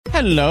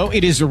Hello,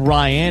 it is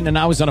Ryan, and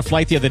I was on a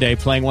flight the other day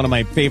playing one of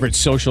my favorite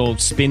social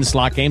spin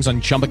slot games on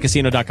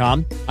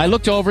ChumbaCasino.com. I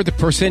looked over at the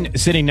person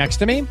sitting next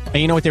to me, and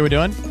you know what they were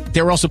doing?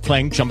 They were also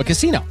playing Chumba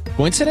Casino.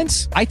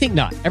 Coincidence? I think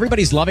not.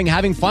 Everybody's loving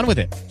having fun with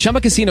it.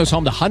 Chumba Casino is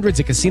home to hundreds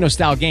of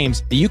casino-style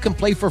games that you can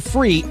play for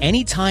free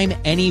anytime,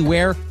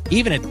 anywhere,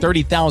 even at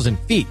 30,000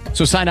 feet.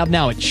 So sign up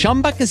now at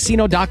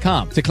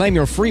ChumbaCasino.com to claim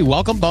your free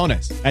welcome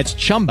bonus. That's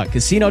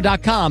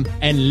ChumbaCasino.com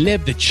and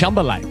live the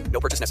Chumba life.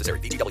 No purchase necessary.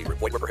 VGW.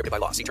 Void were prohibited by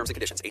law. See terms and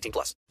conditions. 18+.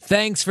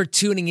 Thanks for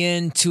tuning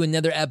in to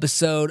another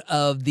episode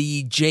of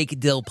the Jake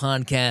Dill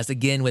Podcast,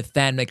 again with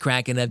Thad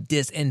McCracken of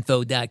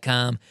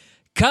disinfo.com.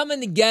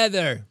 Coming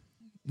together.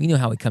 You know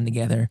how we come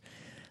together.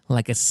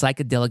 Like a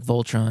psychedelic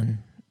Voltron.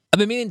 I've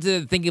been meaning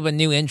to think of a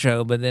new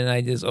intro, but then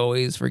I just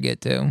always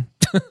forget to.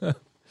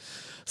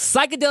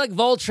 Psychedelic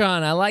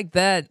Voltron, I like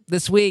that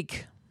this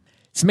week.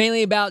 It's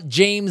mainly about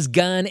James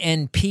Gunn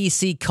and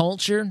PC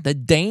culture, the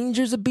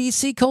dangers of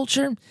PC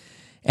culture,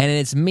 and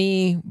it's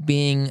me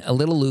being a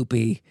little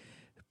loopy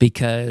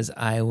because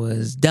I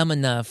was dumb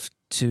enough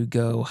to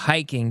go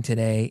hiking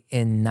today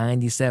in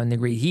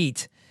 97-degree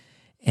heat,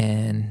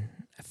 and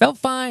I felt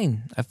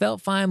fine. I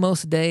felt fine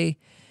most of the day,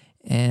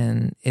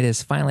 and it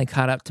has finally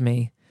caught up to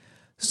me,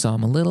 so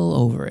I'm a little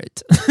over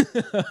it.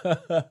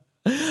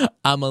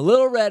 I'm a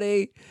little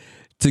ready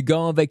to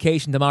go on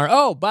vacation tomorrow.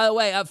 Oh, by the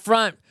way, up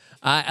front,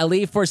 I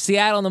leave for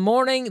Seattle in the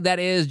morning. That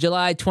is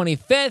July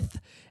 25th.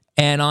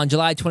 And on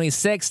July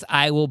 26th,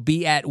 I will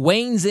be at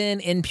Wayne's Inn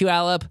in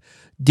Puyallup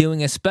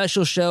doing a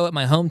special show at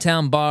my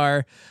hometown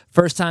bar.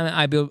 First time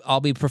I'll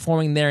be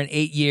performing there in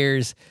 8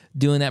 years,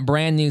 doing that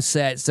brand new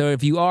set. So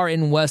if you are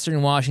in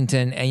Western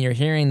Washington and you're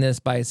hearing this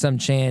by some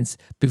chance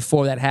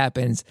before that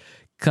happens,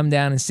 come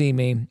down and see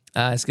me.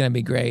 It's going to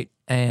be great.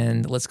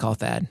 And let's call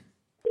Thad.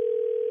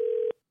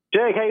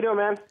 Jake, how you doing,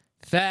 man?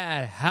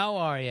 Thad, how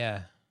are you?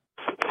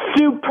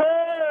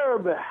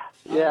 Superb.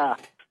 Yeah,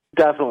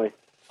 definitely.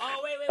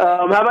 Oh, wait.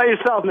 How about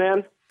yourself,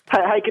 man?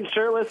 Hiking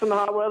shirtless in the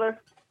hot weather?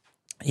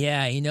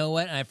 Yeah, you know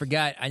what? I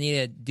forgot. I need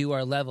to do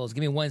our levels.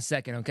 Give me 1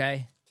 second,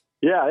 okay?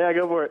 Yeah,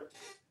 go for it.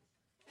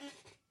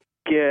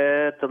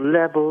 Get the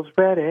levels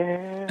ready.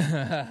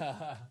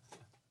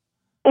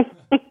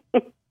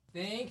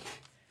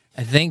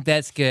 I think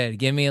that's good.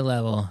 Give me a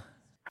level.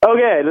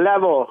 Okay,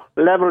 level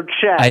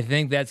check. I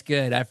think that's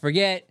good. I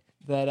forget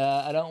that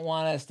I don't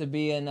want us to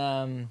be in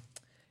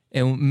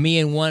me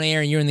in one ear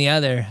and you're in the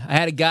other. I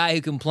had a guy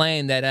who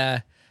complained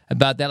that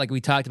about that, like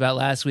we talked about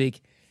last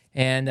week,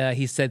 and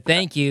he said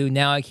thank you.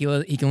 Now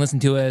he can listen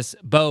to us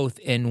both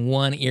in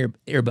one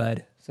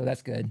earbud, so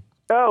that's good.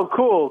 Oh,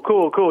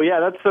 cool. Yeah,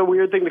 that's a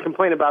weird thing to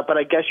complain about, but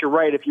I guess you're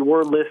right. If you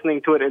were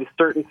listening to it in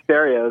certain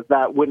stereos,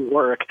 that wouldn't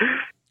work.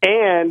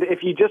 And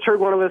if you just heard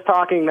one of us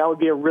talking, that would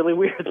be a really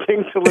weird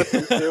thing to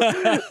listen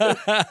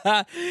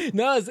to.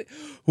 No,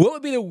 what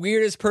would be the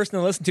weirdest person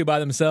to listen to by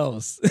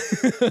themselves?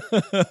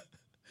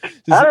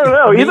 I don't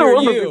know. Either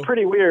one would you. be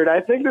pretty weird.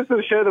 I think this is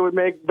a show that would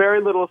make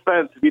very little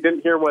sense if you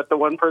didn't hear what the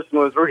one person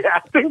was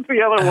reacting to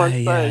the other one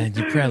saying. Yeah,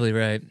 you're probably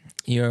right.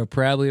 You're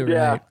probably right.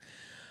 Yeah.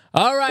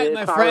 All right, It's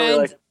my not friend.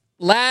 really like-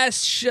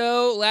 Last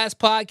show, last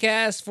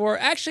podcast for...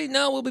 Actually,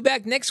 no, we'll be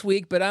back next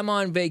week, but I'm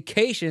on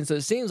vacation, so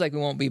it seems like we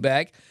won't be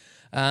back.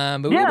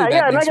 But we'll be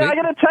back next week. I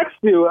got to text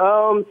you.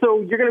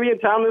 So you're going to be in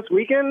town this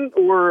weekend?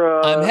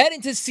 Or I'm heading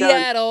to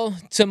Seattle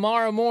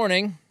tomorrow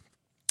morning.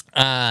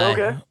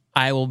 Okay.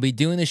 I will be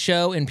doing the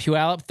show in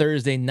Puyallup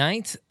Thursday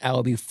night. I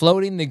will be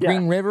floating the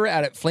Green River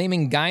out at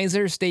Flaming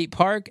Geyser State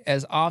Park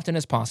as often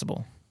as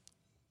possible.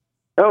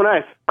 Oh,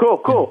 nice.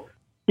 Cool.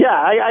 Yeah,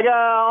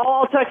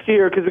 I'll text you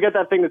here because we got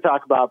that thing to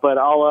talk about, but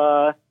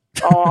I'll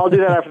do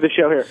that after the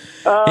show here.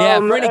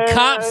 For any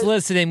cops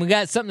listening, we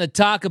got something to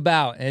talk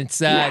about.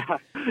 It's about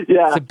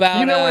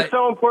it's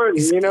so important.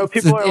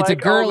 People are it's like, a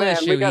girl oh, man,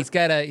 issue. He's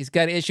got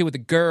an issue with a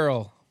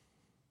girl.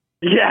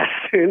 Yes,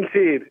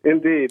 indeed.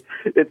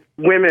 It's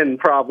women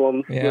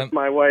problems with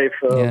my wife.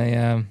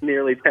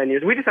 Nearly 10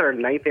 years. We just had our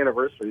 9th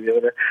anniversary the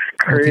other day.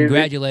 Well, Crazy.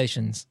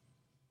 congratulations.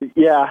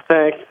 Yeah,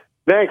 thanks.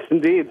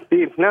 Indeed.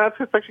 No, it's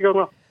actually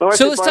going well.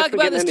 So let's talk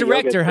about this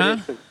director, huh?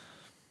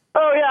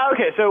 Oh, yeah,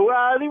 okay. So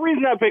the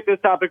reason I picked this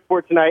topic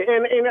for tonight,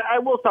 and I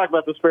will talk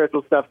about the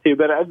spiritual stuff too,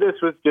 but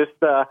this was just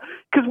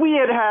because we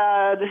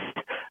had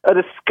a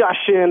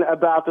discussion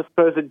about the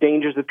supposed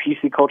dangers of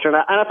PC culture, and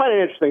I find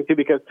it interesting too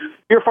because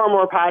you're far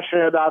more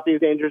passionate about these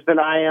dangers than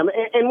I am.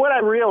 And what I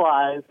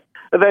realized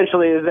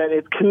eventually is that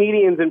it's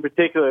comedians in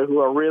particular who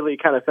are really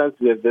kind of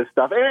sensitive to this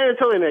stuff, and it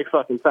totally makes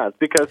fucking sense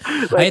because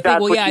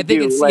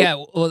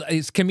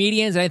it's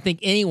comedians, and I think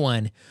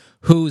anyone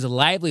whose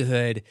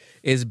livelihood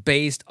is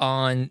based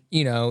on,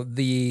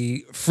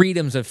 the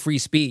freedoms of free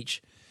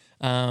speech,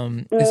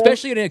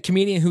 especially in a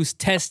comedian who's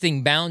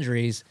testing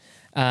boundaries,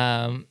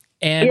 or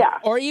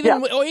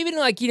even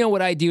like,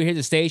 what I do here at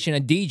the station, a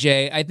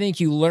DJ. I think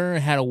you learn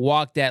how to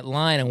walk that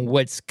line and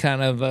what's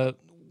kind of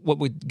what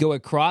would go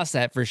across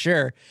that for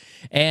sure,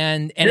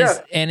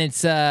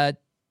 it's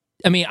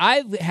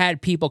I've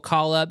had people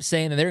call up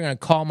saying that they're going to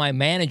call my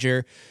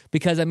manager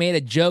because I made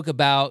a joke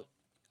about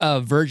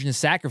virgin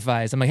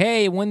sacrifice. I'm like,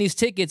 hey, win these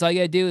tickets. All you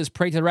got to do is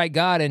pray to the right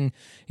God and,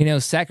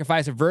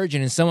 sacrifice a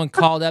virgin. And someone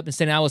called up and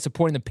said I was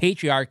supporting the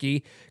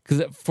patriarchy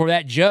for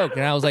that joke.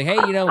 And I was like, hey,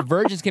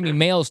 virgins can be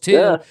males too.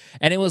 Yeah.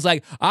 And it was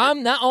like,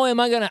 not only am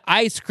I going to,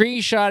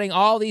 screenshotting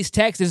all these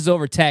texts. This is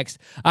over text.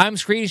 I'm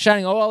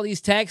screenshotting all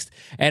these texts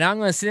and I'm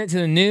going to send it to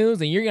the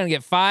news and you're going to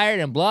get fired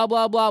and blah,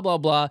 blah, blah, blah,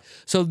 blah.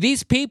 So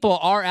these people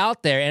are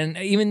out there. And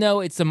even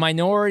though it's a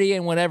minority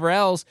and whatever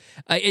else,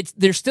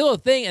 there's still a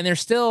thing and there's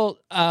still,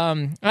 I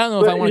don't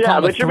know if I want to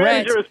call it a threat. But your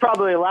manager was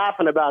probably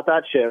laughing about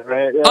that shit,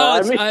 right?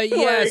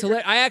 Yeah, so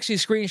I actually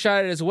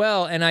screenshotted it as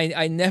well, and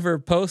I never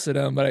posted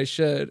them, but I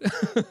should.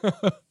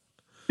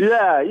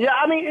 Yeah.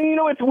 I mean,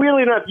 it's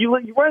weirdly enough, you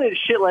run into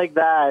shit like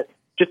that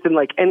just in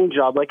like any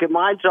job. Like at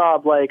my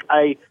job, like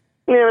I've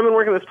been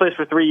working at this place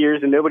for 3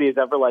 years, and nobody has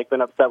ever like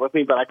been upset with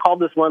me. But I called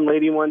this one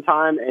lady one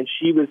time, and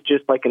she was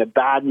just like in a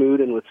bad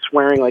mood and was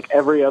swearing like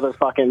every other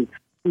fucking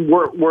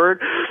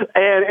word,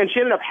 and she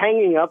ended up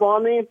hanging up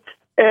on me.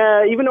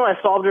 Even though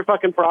I solved her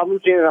fucking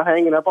problems, she ended up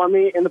hanging up on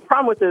me. And the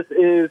problem with this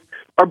is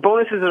our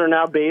bonuses are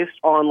now based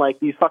on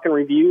like these fucking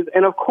reviews.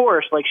 And of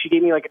course, like she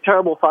gave me like a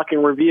terrible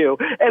fucking review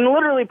and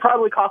literally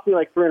probably cost me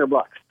like $300.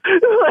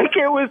 Like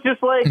it was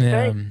just like,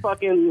 thanks,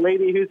 fucking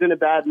lady who's in a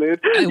bad mood.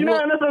 And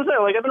that's what I'm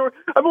saying. Like I've been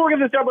working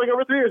this job like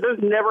over 3 years.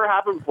 This has never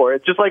happened before.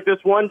 It's just like this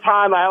one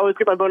time. I always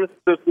get my bonuses.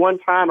 This one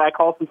time I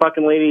call some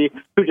fucking lady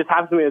who just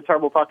happens to be in a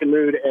terrible fucking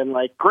mood, and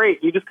like,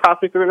 great, you just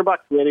cost me $300,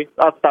 lady.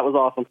 That was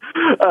awesome.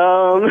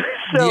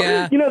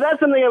 That's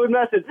something I would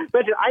mention.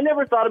 I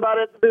never thought about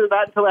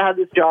that until I had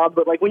this job.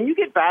 But like when you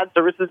get bad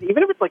services,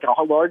 even if it's like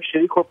a large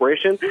shitty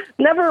corporation,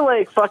 never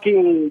like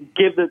fucking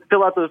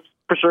fill out those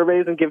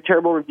surveys and give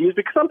terrible reviews,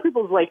 because some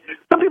people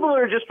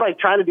are just like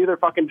trying to do their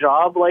fucking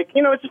job. Like,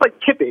 it's just like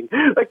tipping.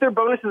 Like their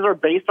bonuses are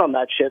based on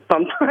that shit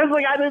sometimes.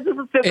 Like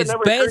it's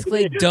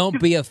basically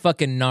don't be a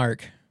fucking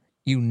narc.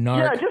 You narc.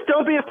 Yeah, just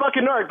don't be a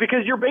fucking narc,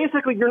 because you're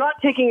not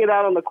taking it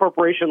out on the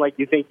corporation like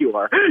you think you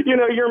are.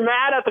 You're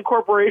mad at the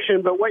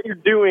corporation, but what you're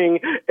doing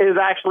is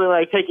actually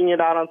like taking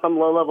it out on some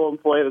low-level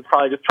employee that's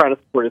probably just trying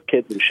to support his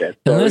kids and shit.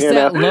 So, unless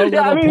that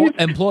low-level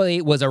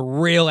employee was a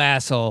real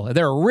asshole. If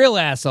they're a real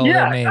asshole,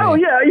 yeah. then maybe. Oh,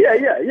 yeah,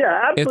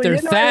 absolutely.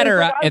 If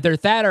they're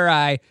fat or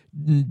I,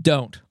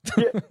 don't.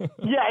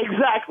 Yeah,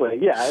 exactly.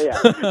 Yeah.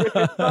 If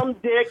it's some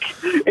dick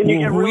and you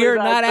get really we're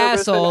not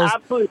assholes.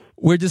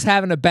 We're just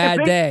having a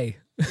bad day.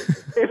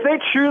 If they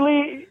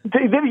truly,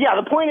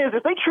 the point is,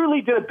 if they truly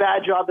did a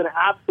bad job, then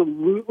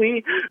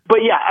absolutely.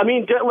 But yeah, I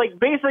mean, like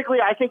basically,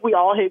 I think we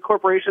all hate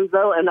corporations,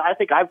 though, and I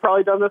think I've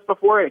probably done this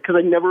before because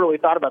I never really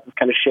thought about this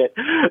kind of shit.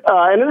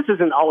 And this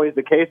isn't always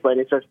the case by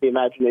any stretch of the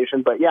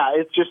imagination, but yeah,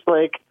 it's just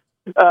like,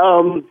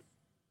 I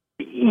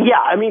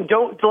mean,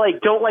 don't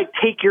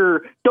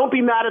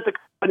be mad at the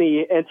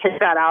company and take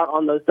that out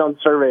on those dumb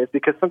surveys,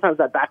 because sometimes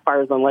that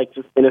backfires on like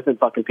just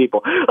innocent fucking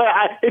people.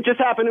 It just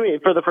happened to me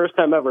for the first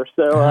time ever.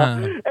 So,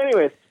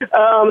 anyways, but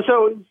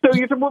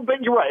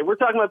you're right. We're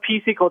talking about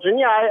PC culture, and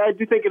yeah, I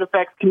do think it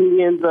affects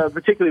comedians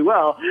particularly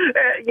well.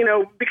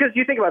 Because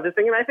you think about this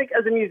thing, and I think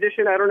as a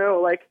musician, I don't know,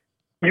 like,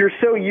 you're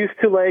so used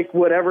to like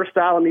whatever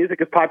style of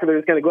music is popular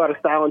is going to go out of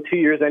style in 2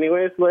 years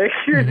anyways. Like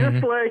you're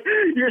just like,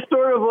 you're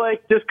sort of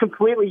like just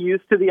completely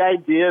used to the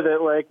idea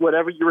that like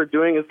whatever you were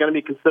doing is going to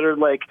be considered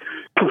like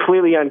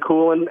completely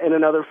uncool in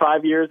another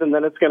 5 years, and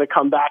then it's going to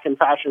come back in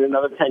fashion in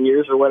another 10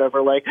 years or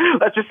whatever. Like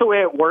that's just the way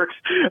it works.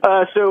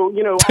 Obviously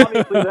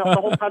the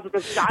whole concept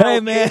of style. Hey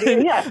man,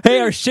 hey,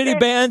 are shitty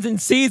bands in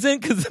season?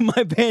 Because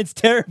my band's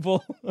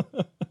terrible.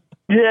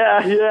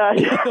 Yeah.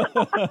 Shitty.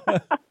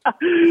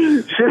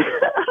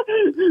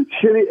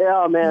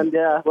 Oh man,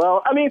 yeah.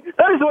 Well, I mean,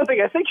 that is one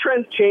thing. I think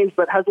trends change,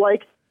 but has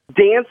like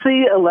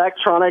dancey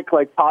electronic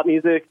like pop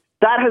music,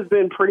 that has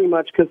been pretty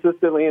much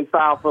consistently in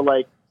style for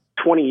like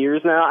 20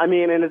 years now. I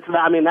mean,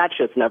 that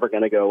shit's never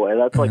going to go away.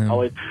 That's like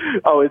always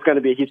going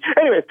to be a huge.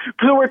 Anyways,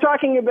 so we're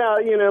talking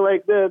about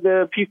like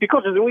the PC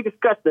cultures, and we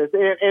discussed this,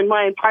 and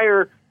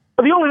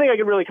the only thing I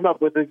can really come up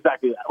with is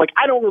exactly that. Like,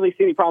 I don't really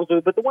see any problems with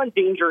it, but the one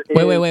danger is...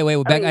 Wait.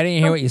 Beck, I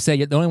didn't hear what you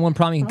said. The only one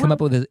problem you can come up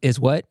with is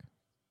what?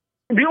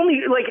 The only,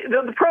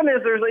 the problem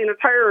is there's an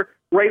entire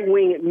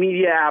right-wing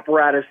media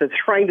apparatus that's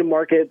trying to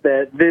market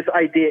that this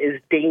idea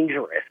is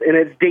dangerous, and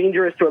it's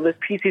dangerous to this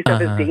PC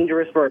stuff is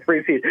dangerous for a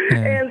free feed.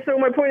 And so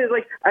my point is,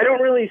 like, I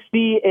don't really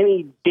see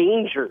any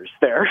dangers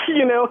there.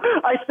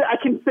 I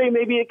can say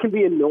maybe it can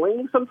be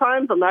annoying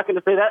sometimes. I'm not going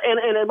to say that.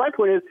 And my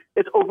point is,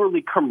 it's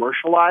overly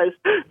commercialized.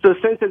 So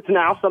since it's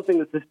now something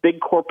that's this big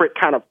corporate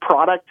kind of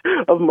product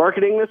of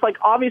marketing this, like,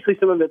 obviously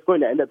some of it's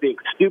going to end up being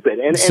stupid.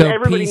 And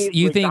everybody needs to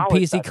you think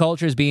PC that.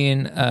 culture is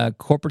being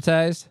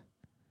corporatized?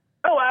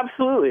 Oh,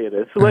 absolutely it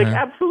is. Like,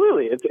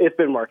 absolutely, it's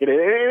been marketed.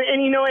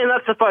 And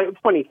that's the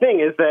funny thing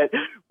is that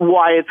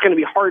why it's going to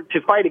be hard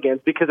to fight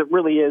against, because it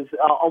really is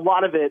a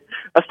lot of it,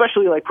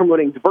 especially like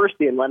promoting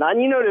diversity and whatnot.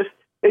 And you notice,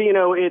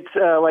 it's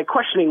like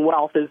questioning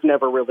wealth is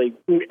never really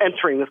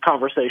entering this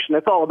conversation.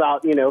 It's all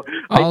about,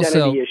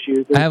 identity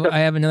issues. I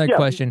have another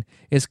question.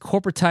 Is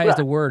corporatized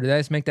a word? Did I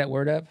just make that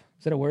word up?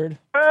 Is that a word?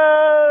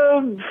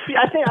 I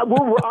think I'm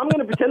going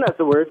to pretend that's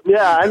a word.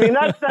 Yeah, I mean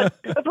that's one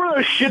of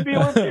those should be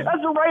words. As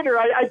a writer,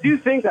 I do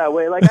think that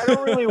way. Like I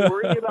don't really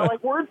worry about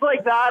like words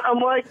like that. I'm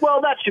like,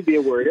 well, that should be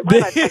a word. It might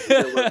not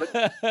technically be a word,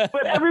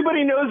 but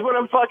everybody knows what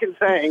I'm fucking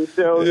saying.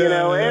 So you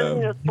know, and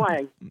you know,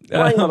 slang,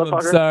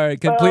 motherfucker. Sorry,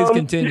 please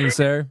continue,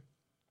 sir.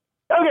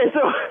 Okay,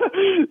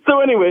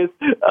 so anyways,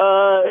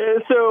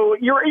 so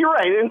you're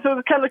right, and so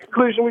the kind of the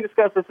conclusion we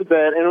discussed this a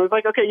bit, and it was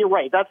like, okay, you're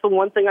right. That's the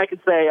one thing I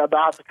could say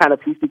about the kind of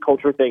PC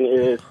culture thing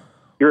is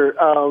you're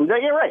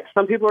right.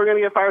 Some people are going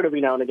to get fired every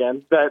now and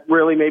again that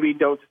really maybe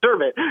don't deserve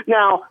it.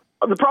 Now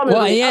the problem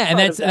well, is, yeah, and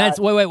that's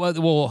wait,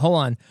 well, hold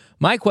on.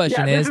 My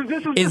question is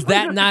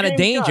that not a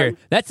danger?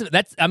 That's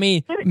I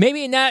mean,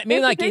 maybe not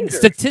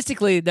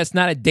statistically that's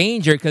not a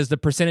danger because the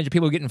percentage of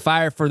people getting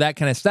fired for that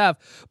kind of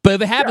stuff. But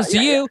if it happens to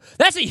you,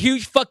 that's a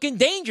huge fucking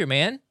danger,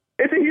 man.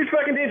 It's a huge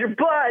fucking danger.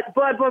 But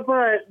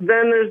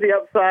then there's the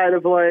upside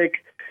of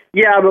like,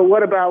 yeah, but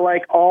what about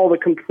like all the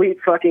complete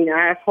fucking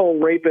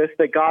asshole rapists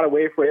that got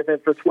away with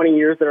it for 20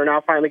 years that are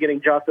now finally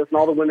getting justice, and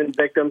all the women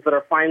victims that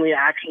are finally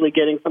actually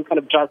getting some kind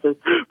of justice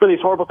for these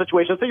horrible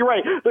situations? So you're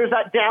right. There's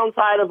that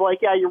downside of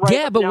like, yeah, you're right.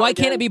 Yeah, but why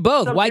can't it be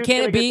both? Why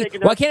can't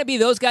it be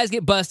those guys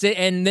get busted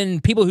and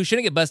then people who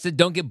shouldn't get busted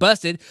don't get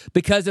busted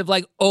because of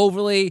like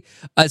overly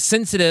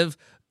sensitive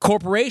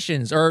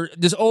corporations or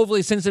just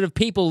overly sensitive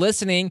people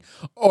listening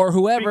or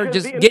whoever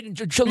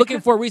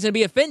looking for a reason to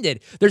be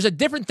offended? There's a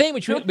different thing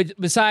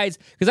besides,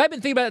 because I've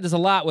been thinking about this a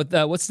lot with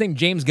what's his name,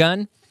 James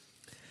Gunn.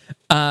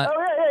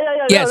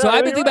 Yeah, so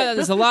I've been thinking about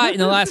this a lot in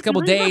the last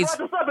couple of days.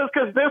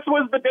 Because this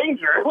was the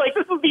danger. Like,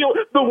 this is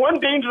the one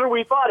danger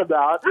we thought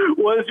about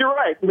was, you're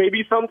right,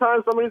 maybe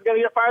sometimes somebody's going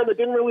to get fired that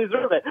didn't really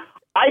deserve it.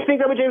 I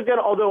think I'm a James Gunn,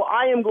 although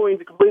I am going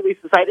to completely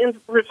decide,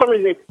 and for some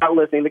reason you're not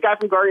listening, the guy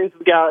from Guardians of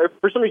the Galaxy,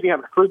 for some reason you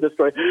haven't heard this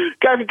story,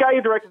 the guy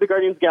who directed the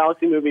Guardians of the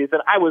Galaxy movies,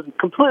 that I was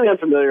completely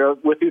unfamiliar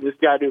with who this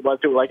guy was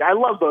too. Like, I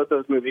love both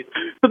those movies.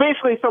 So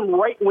basically some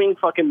right-wing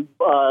fucking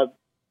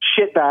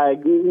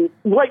shitbag,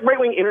 like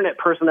right-wing internet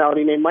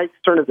personality named Mike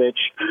Cernovich,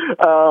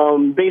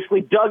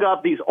 basically dug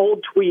up these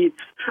old tweets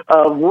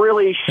of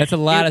really That's a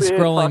lot of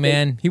scrolling,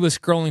 man. He was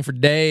scrolling for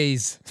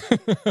days.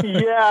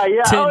 Yeah.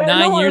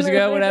 9 years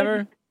ago,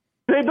 whatever.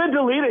 They've been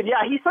deleted.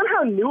 Yeah, he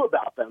somehow knew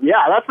about them.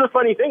 Yeah, that's the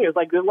funny thing is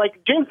like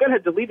James Gunn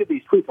had deleted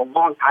these tweets a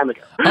long time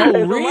ago.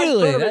 Oh,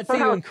 really? That's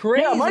even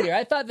crazier.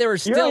 I thought they were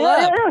still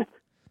up. Yeah.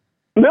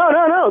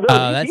 No.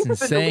 That's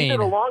insane.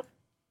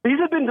 These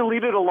have been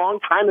deleted a long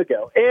time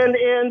ago,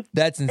 and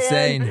that's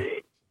insane.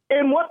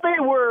 And what they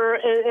were,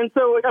 and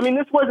so I mean,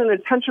 this was an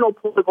intentional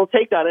political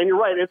takedown. And you're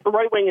right; it's the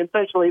right wing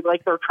essentially,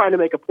 like they're trying to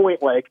make a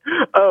point, like,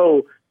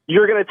 oh,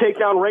 you're going to take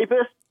down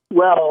rapists.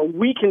 Well,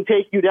 we can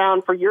take you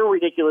down for your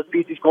ridiculous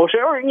PC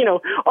bullshit, or, you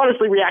know,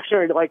 honestly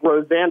reactionary to like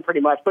Roseanne pretty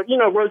much. But, you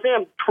know,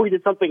 Roseanne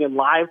tweeted something in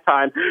live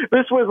time.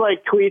 This was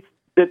like tweets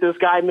that this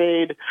guy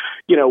made,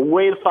 you know,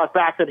 way the fuck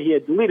back that he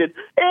had deleted.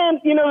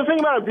 And, you know, the thing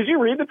about it, did you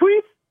read the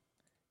tweets?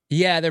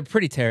 Yeah, they're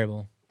pretty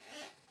terrible.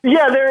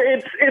 Yeah,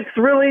 it's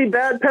really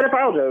bad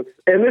pedophile jokes.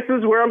 And this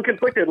is where I'm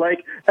conflicted.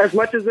 Like, as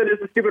much as it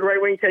is a stupid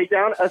right-wing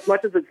takedown, as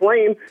much as it's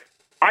lame,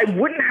 I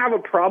wouldn't have a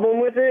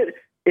problem with it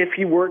if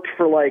he worked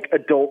for, like,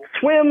 Adult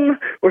Swim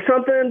or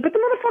something, but the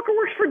motherfucker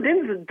works for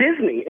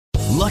Disney.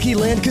 Lucky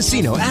Land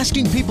Casino,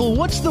 asking people,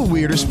 what's the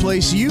weirdest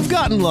place you've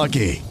gotten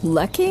lucky?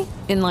 Lucky?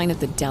 In line at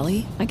the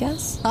deli, I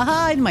guess?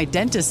 Aha, in my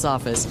dentist's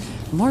office.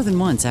 More than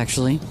once,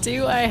 actually.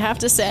 Do I have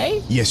to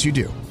say? Yes, you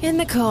do. In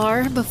the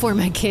car before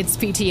my kids'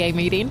 PTA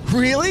meeting.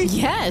 Really?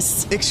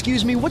 Yes.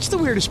 Excuse me, what's the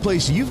weirdest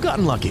place you've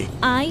gotten lucky?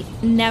 I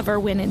never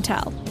win and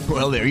tell.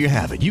 Well, there you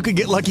have it. You can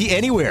get lucky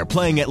anywhere,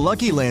 playing at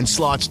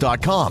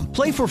LuckyLandSlots.com.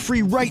 Play for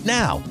free right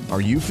now. Are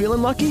you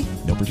feeling lucky?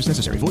 No purchase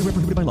necessary. Void where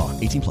prohibited by law.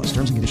 18+.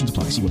 Terms and conditions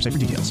apply. See website for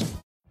details.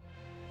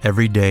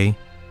 Every day,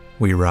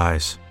 we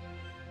rise,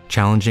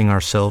 challenging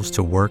ourselves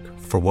to work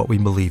for what we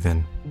believe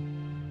in.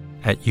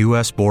 At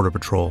U.S. Border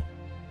Patrol,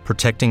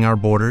 protecting our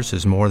borders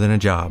is more than a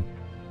job.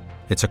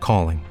 It's a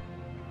calling.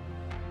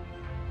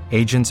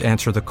 Agents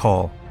answer the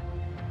call,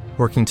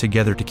 working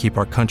together to keep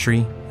our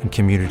country and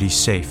communities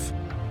safe.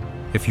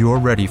 If you're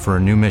ready for a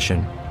new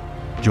mission,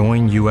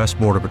 join U.S.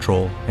 Border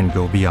Patrol and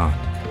go beyond.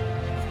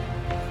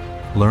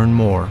 Learn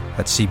more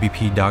at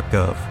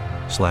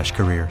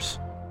cbp.gov/careers.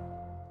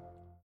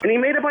 And he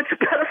made a bunch of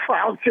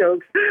pedophile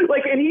jokes.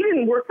 Like, and he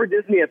didn't work for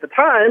Disney at the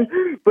time,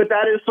 but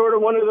that is sort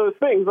of one of those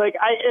things. Like,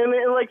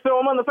 so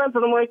I'm on the fence,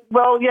 and I'm like,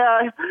 well,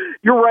 yeah,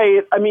 you're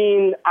right. I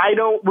mean, I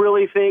don't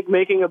really think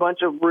making a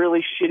bunch of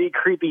really shitty,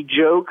 creepy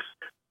jokes,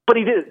 but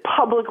he did it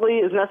publicly,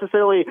 is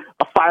necessarily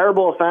a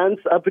fireable offense,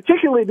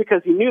 particularly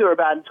because he knew they were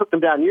bad and took them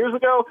down years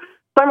ago.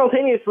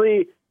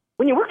 Simultaneously,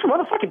 when you work for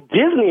motherfucking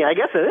Disney, I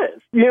guess it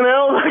is, you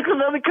know,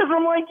 because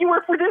I'm like, you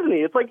work for Disney.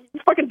 It's like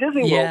fucking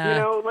Disney World, you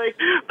know, like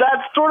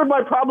that's sort of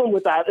my problem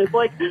with that. It's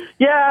like,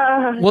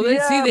 yeah. Well,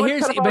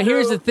 here's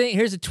the thing.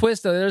 Here's a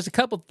twist, though. There's a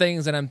couple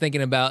things that I'm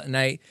thinking about, and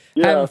I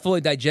haven't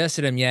fully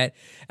digested them yet.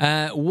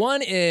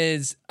 One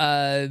is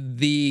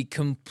the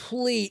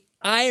complete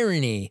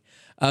irony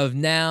of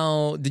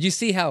now. Did you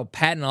see how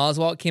Patton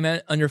Oswalt came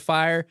out under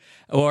fire,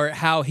 or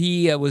how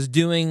he was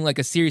doing like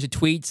a series of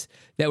tweets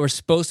that were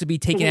supposed to be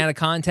taken out of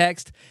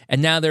context,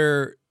 and now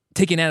they're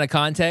taken out of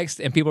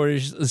context, and people are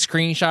just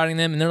screenshotting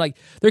them, and they're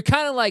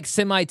kind of like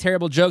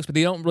semi-terrible jokes, but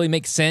they don't really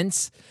make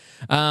sense.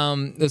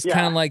 It's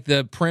kind of like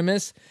the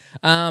premise.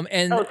 So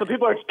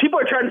people are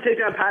trying to take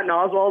down Patton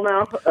Oswalt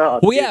now.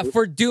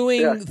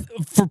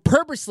 For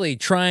purposely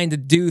trying to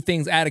do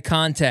things out of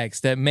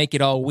context that make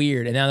it all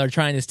weird, and now they're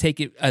trying to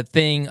take a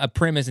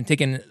premise, and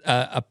taking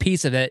a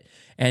piece of it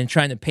and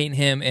trying to paint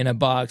him in a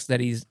box that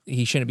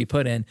he shouldn't be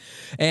put in,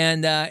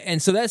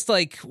 and so that's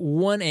like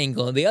one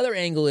angle. The other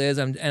angle is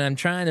I'm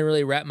trying to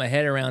really wrap my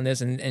head around this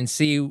and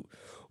see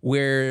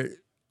where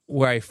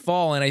I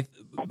fall, and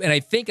I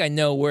think I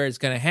know where it's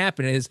going to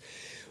happen. Is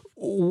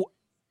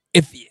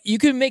if you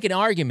can make an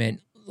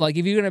argument, like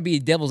if you're going to be a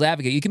devil's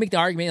advocate, you can make the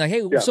argument like,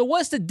 hey, so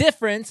what's the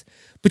difference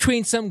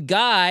between some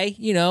guy,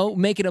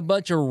 making a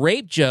bunch of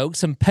rape jokes,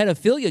 some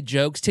pedophilia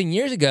jokes 10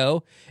 years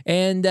ago,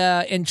 and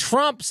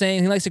Trump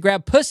saying he likes to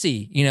grab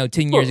pussy, 10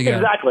 years ago?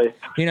 Exactly.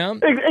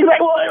 Exactly.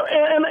 Well,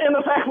 and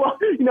the fact,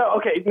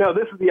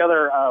 this is the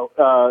other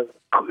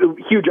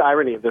huge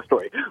irony of this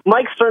story.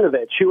 Mike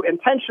Cernovich, who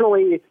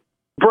intentionally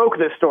broke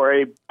this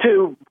story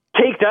to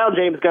take down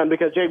James Gunn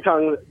because James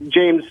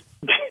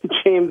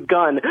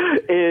Gunn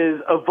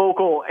is a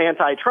vocal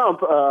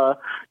anti-Trump.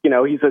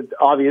 He's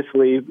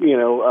obviously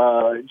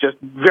just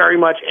very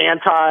much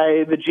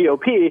anti the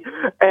GOP,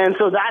 and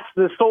so that's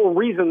the sole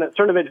reason that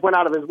Cernovich went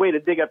out of his way to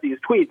dig up these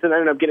tweets and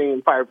ended up getting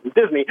him fired from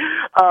Disney.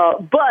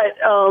 But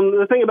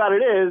the thing about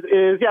it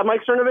is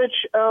Mike Cernovich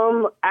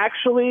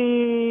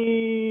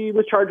actually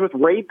was charged with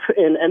rape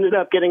and ended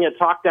up getting it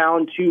talked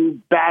down to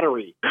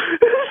battery.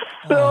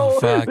 So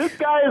this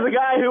guy is a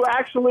guy who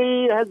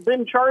actually has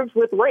been charged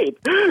with rape,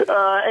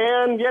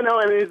 and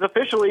he's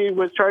officially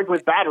was charged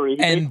with battery.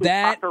 And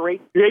that's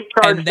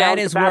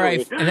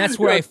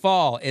where I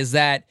fall. Is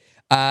that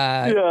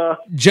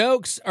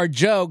jokes are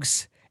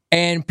jokes,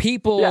 and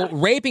people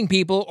raping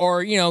people,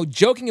 or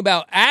joking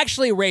about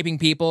actually raping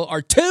people,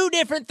 are two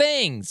different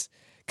things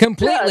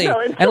completely.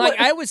 And like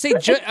I would say,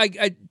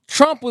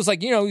 Trump was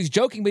like he's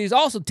joking, but he's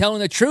also telling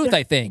the truth.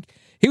 I think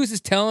he was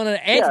just telling an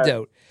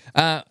anecdote.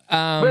 But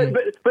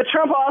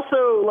Trump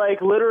also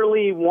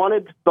literally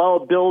wanted to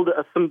build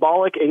a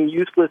symbolic and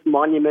useless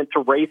monument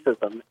to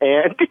racism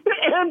and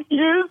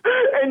use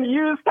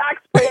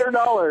taxpayer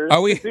dollars.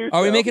 Are we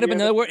making up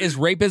another word? Is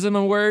rapism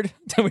a word?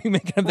 Are we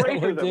making up that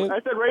racism. word too?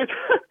 I said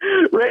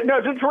racism.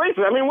 No, just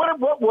racism. I mean,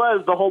 what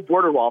was the whole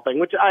border wall thing?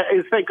 Which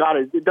thank God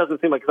it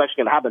doesn't seem like it's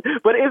actually going to happen.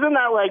 But isn't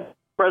that like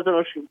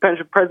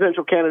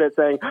presidential candidate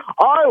saying,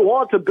 I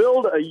want to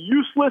build a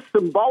useless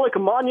symbolic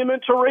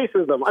monument to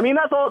racism? I mean,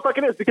 that's all it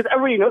fucking is, because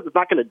everybody knows it's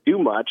not going to do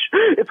much.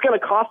 It's going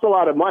to cost a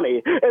lot of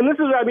money. And this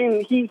is,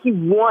 he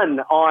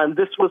won on,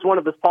 this was one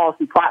of his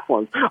policy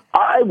platforms.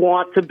 I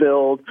want to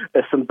build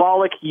a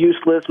symbolic,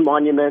 useless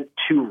monument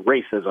to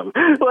racism.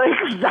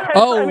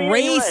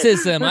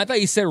 Racism. I thought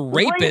you said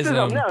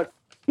rapism.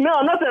 No,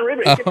 I'm not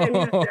saying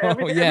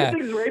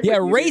racism. Yeah,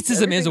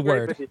 racism is a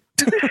word.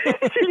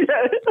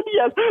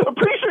 Yes, I'm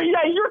pretty sure.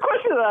 Yeah, you were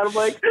questioning that. I'm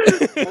like,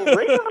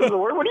 racism is a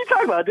word. What are you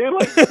talking about, dude?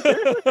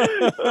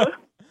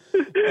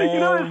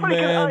 It's funny.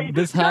 Man,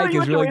 this hike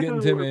is really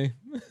getting to me.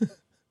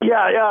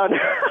 Yeah,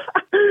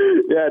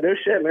 no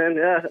shit, man.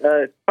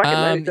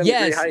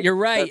 Yes, you're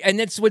right,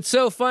 and it's what's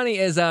so funny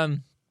is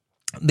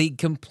the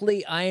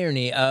complete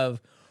irony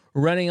of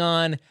running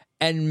on,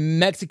 and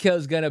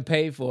Mexico's gonna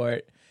pay for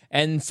it.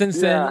 And since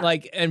then,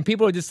 and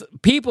people are just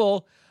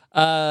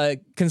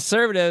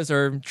conservatives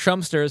or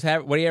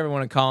Trumpsters, what do you ever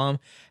want to call them,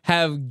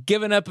 have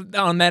given up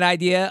on that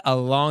idea a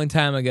long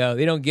time ago.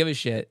 They don't give a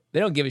shit.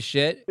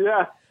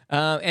 Yeah.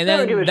 And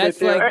then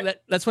that's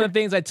one of the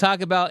things I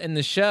talk about in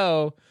the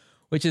show,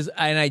 which is,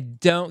 and I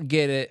don't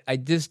get it. I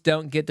just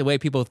don't get the way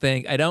people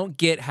think. I don't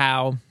get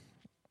how,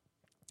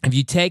 if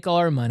you take all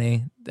our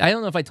money, I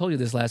don't know if I told you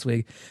this last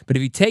week, but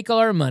if you take all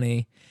our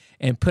money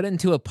and put it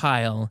into a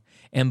pile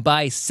and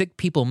buy sick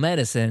people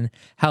medicine,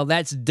 how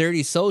that's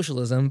dirty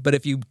socialism. But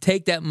if you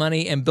take that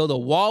money and build a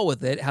wall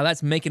with it, how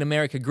that's making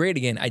America great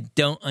again. I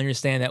don't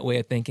understand that way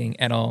of thinking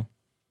at all.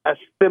 A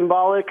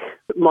symbolic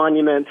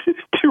monument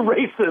to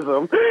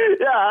racism.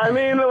 Yeah, I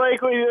mean,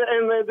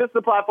 and this is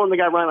the platform the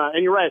guy ran on.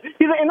 And you're right.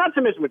 And not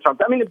to mention with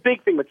Trump. I mean, the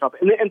big thing with Trump,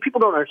 and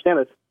people don't understand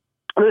this,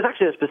 there's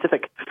actually a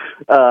specific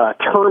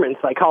term in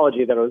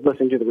psychology that I was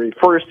listening to that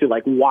refers to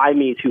why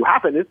Me Too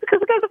happened. It's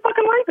because the guy's a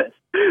fucking rapist.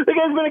 The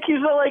guy's been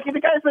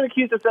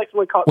accused of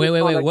sexual conduct. Wait.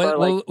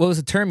 What was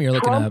the term you're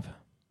looking up?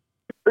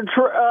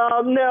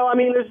 No, I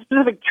mean, there's a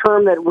specific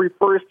term that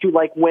refers to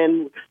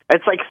when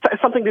it's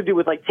something to do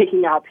with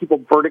taking out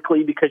people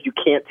vertically because you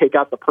can't take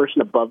out the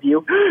person above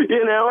you,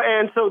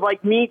 and so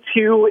Me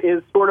Too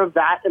is sort of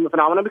that in the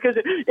phenomenon, because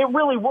it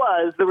really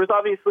was. There was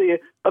obviously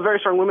a very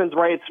strong women's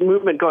rights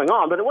movement going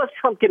on, but it was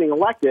Trump getting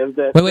elected.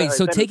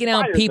 So taking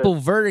out people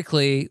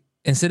vertically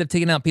instead of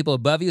taking out people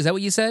above you, is that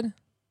what you said?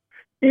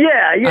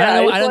 Yeah.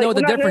 I don't know what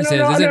the difference is.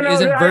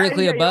 Is it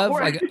vertically above?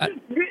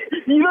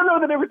 you don't know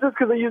the difference just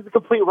because they use the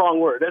complete wrong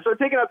word. They start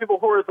taking out people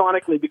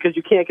horizontally because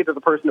you can't get to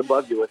the person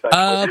above you.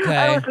 Essentially. Okay.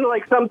 I listen to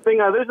like something.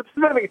 There's a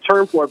specific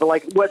term for it, but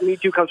like what Me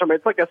Too comes from,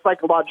 it's like a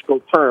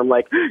psychological term.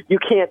 Like you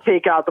can't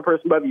take out the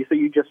person above you, so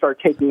you just start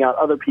taking out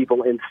other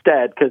people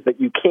instead because that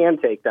you can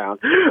take down.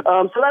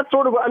 So that's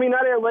sort of. I mean,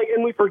 that like,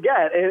 and we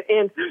forget.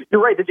 And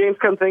you're right. The James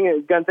Gunn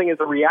thing is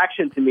a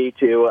reaction to Me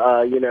Too.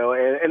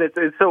 And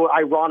it's so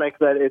ironic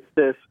that it's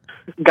this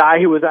guy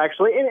who was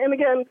actually, and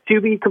again,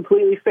 to be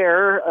completely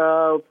fair,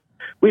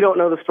 we don't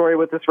know the story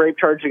with this rape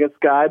charge against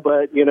Guy,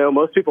 but,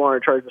 most people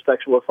aren't charged with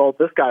sexual assault.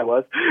 This guy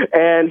was.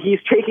 And he's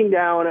taking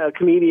down a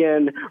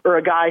comedian or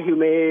a guy who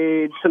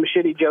made some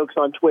shitty jokes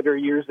on Twitter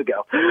years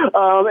ago. The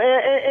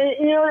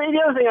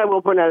other thing I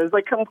will point out is,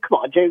 like, come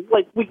on, James,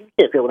 like, we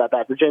can't feel that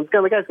bad for James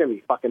Gunn. The guy's going to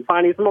be fucking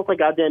fine. He's a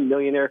multi-goddamn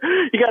millionaire.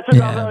 You got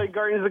to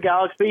Guardians of the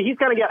Galaxy. He's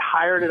going to get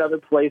hired at other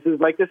places.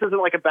 Like, this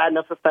isn't, like, a bad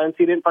enough offense.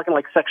 He didn't fucking,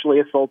 like, sexually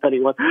assault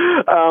anyone.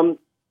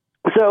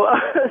 So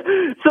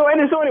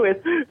anyways,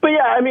 but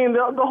yeah, I mean,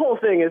 the whole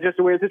thing is just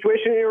a weird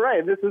situation. You're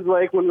right. This is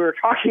like when we were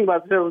talking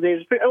about the Civil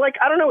Dangerous. Like,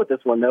 I don't know with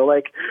this one though.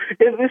 Like,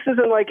 this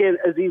isn't like an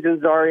Aziz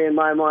Ansari in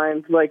my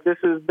mind. Like,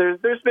 there's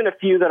been a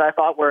few that I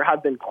thought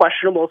have been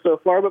questionable so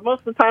far, but most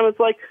of the time it's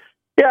like,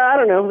 yeah, I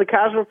don't know. The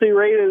casualty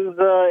rate is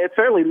it's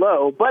fairly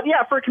low. But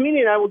yeah, for a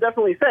comedian, I will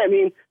definitely say. I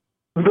mean,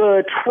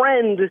 the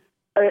trend.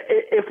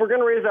 If we're going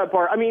to raise that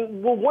bar, I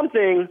mean, well, one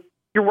thing.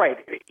 You're right.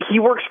 He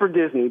works for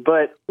Disney,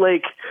 but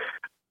like.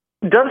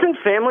 Doesn't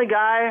Family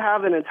Guy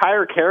have an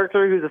entire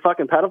character who's a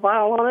fucking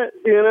pedophile on it?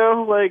 It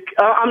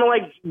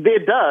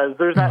does.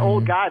 There's that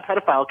old guy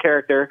pedophile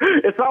character.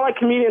 It's not like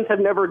comedians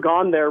have never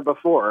gone there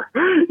before.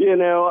 There's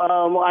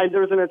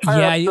an entire.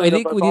 Yeah, I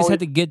think we just had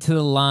to get to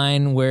the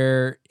line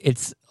where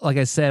it's like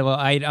I said. Well,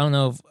 I don't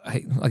know if,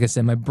 like I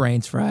said, my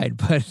brain's fried,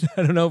 but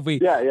I don't know if we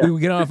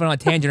get off on a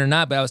tangent or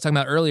not. But I was talking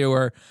about earlier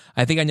where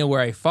I think I know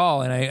where I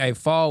fall, and I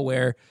fall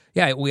where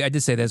I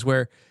did say this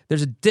where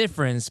there's a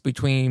difference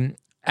between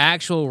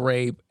actual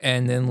rape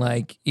and then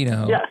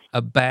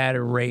a bad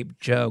rape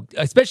joke,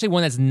 especially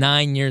one that's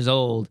 9 years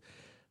old.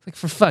 Like,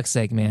 for fuck's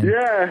sake, man.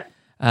 Yeah.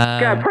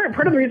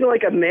 Part of the reason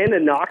like Amanda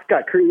Knox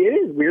got crucified, it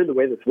is weird the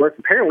way this works.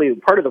 Apparently,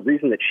 part of the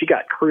reason that she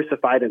got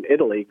crucified in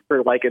Italy for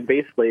and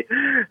basically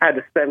had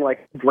to spend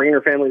drain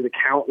her family's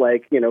account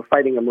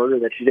fighting a murder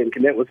that she didn't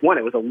commit was one.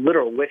 It was a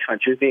literal witch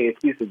hunt. She was being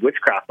accused of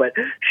witchcraft, but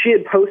she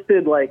had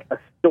posted a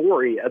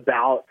story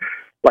about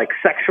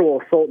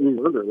sexual assault and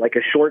murder,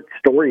 a short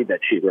story that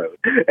she wrote.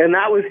 And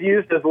that was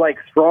used as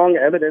strong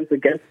evidence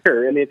against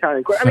her in the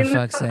Italian court. I mean,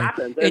 this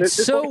happens. And it's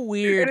so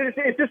weird.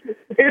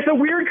 It's a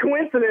weird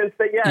coincidence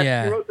that,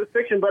 she wrote this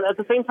fiction, but at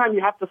the same time, you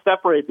have to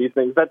separate these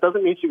things. That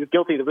doesn't mean she was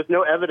guilty. There was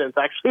no evidence,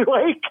 actually.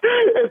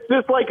 It's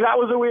just that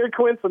was a weird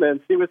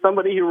coincidence. She was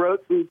somebody who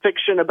wrote some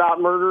fiction about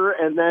murder,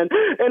 and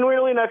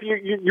weirdly enough,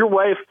 your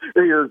wife,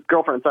 or your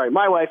girlfriend, sorry,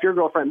 my wife, your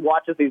girlfriend,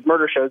 watches these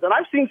murder shows. And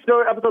I've seen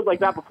episodes like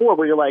that before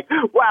where you're like,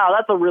 wow,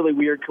 that's a really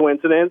weird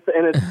coincidence.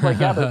 And it's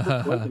yeah, that's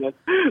a coincidence.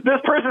 This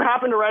person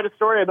happened to write a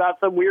story about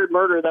some weird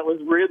murder that was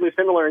weirdly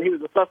similar, and he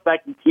was a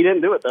suspect. He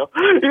didn't do it, though.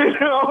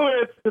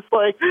 It's just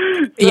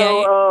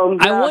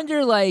I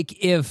wonder,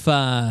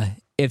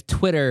 if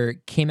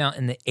Twitter came out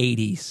in the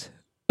 80s,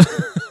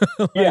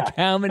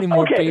 how many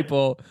more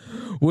people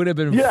would have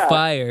been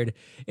fired?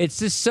 It's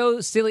just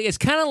so silly. It's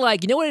kind of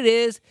like, you know what it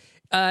is?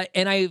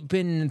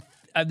 And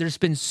there's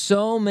been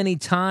so many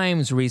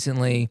times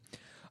recently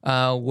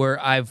where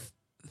I've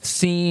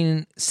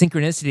seen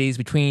synchronicities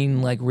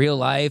between real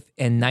life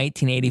and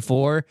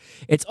 1984.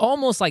 It's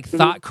almost like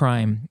thought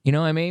crime. You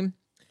know what I mean?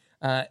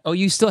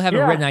 You still haven't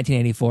read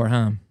 1984,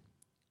 huh?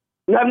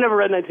 I've never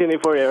read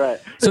 1984 yet, right?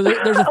 So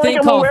there's a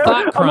thing called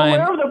thought crime.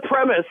 I'm aware of the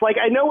premise.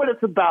 I know what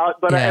it's about,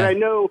 but and I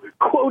know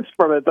quotes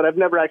from it, but I've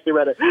never actually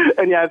read it.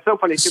 And it's so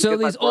funny. So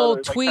these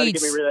old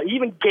tweets. He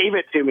even gave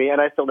it to me,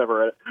 and I still never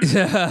read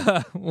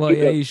it. Well,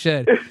 yeah, you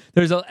should.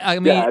 There's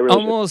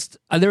almost.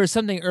 There was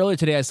something earlier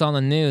today I saw on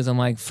the news. I'm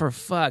like, for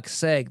fuck's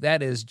sake,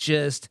 that is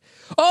just.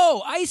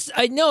 Oh,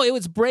 I know it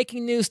was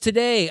breaking news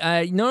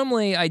today.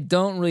 Normally I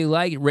don't really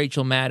like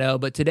Rachel Maddow,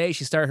 but today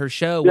she started her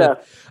show with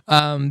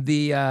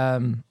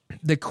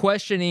the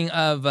questioning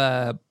of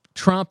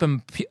Trump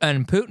and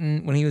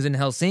Putin when he was in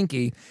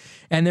Helsinki,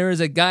 and there was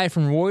a guy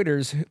from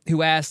Reuters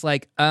who asked,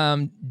 he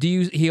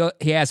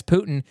asked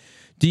Putin,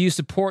 do you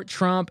support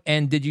Trump,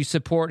 and did you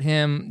support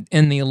him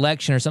in the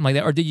election or something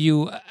like that, or did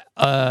you?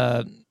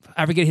 I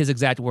forget his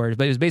exact words,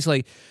 but it was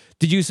basically,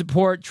 did you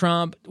support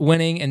Trump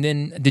winning, and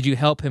then did you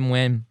help him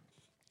win?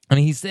 And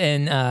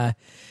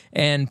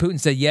and Putin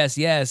said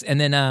yes,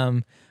 and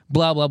then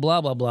blah blah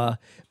blah blah blah.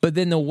 But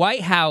then the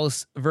White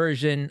House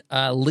version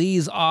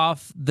leaves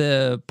off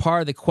the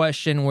part of the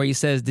question where he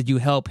says, did you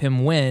help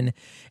him win?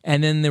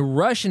 And then the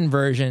Russian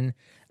version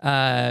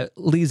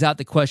leaves out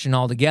the question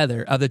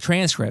altogether of the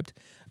transcript.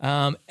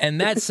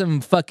 And that's some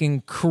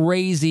fucking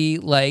crazy,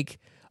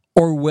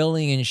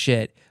 Orwellian and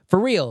shit. For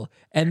real.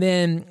 And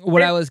then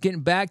what I was getting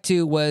back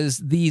to was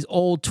these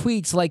old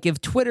tweets. If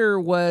Twitter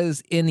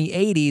was in the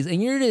 80s and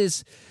you're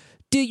just...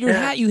 Dude,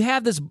 you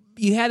have this.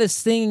 you had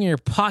this thing in your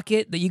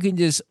pocket that you can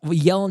just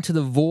yell into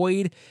the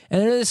void,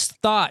 and there's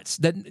thoughts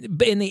that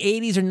in the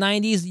 80s or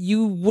 90s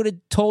you would have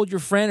told your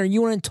friend or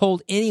you wouldn't have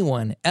told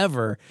anyone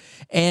ever,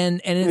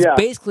 and it's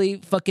basically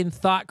fucking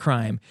thought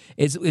crime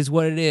is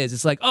what it is.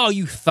 It's like, oh,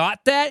 you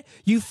thought that?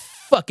 You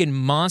fucking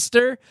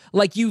monster.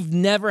 Like, you've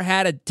never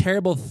had a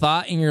terrible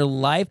thought in your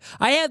life.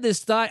 I had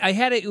this thought. I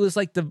had it. It was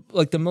like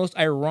the most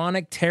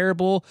ironic,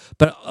 terrible,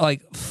 but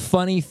like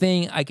funny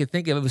thing I could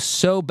think of. It was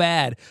so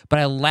bad, but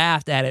I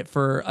laughed at it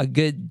for a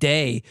good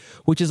day,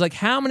 which is like,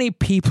 how many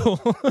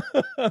people,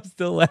 I'm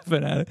still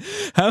laughing at it.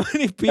 How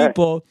many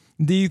people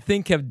do you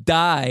think have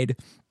died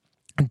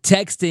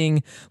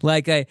texting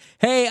like,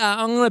 hey,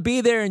 I'm going to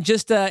be there and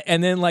just,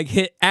 and then like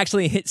hit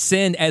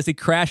send as they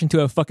crash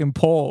into a fucking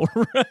pole,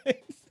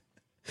 right?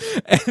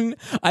 And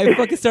I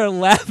fucking started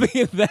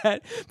laughing at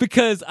that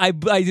because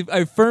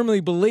I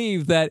firmly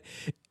believe that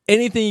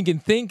anything you can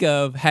think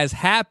of has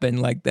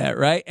happened like that,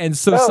 right? And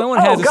so someone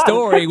has a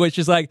story which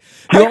is like,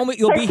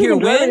 you'll be here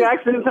when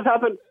accidents have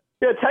happened.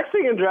 Yeah,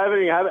 texting and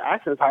driving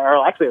accidents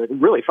are actually like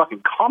really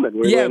fucking common.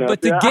 Yeah,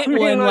 but to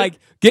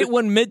get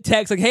one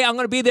mid-text, like, hey, I'm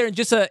going to be there in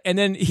just and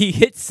then he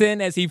hits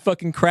send as he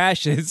fucking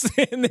crashes,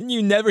 and then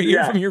you never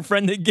hear from your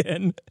friend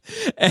again.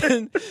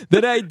 And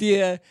that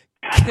idea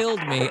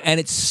killed me,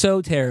 and it's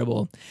so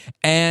terrible.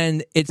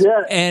 And it's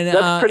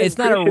it's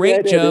not a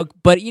rape joke,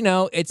 but you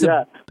know, it's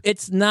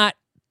not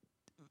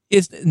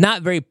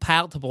very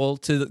palatable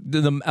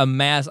to a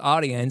mass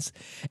audience,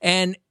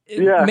 and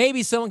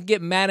maybe someone can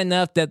get mad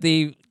enough that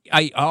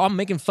I'm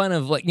making fun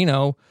of, like, you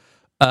know,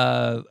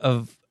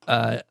 of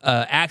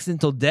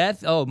accidental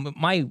death. Oh,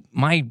 my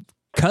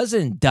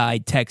cousin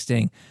died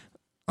texting,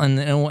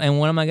 and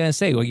what am I gonna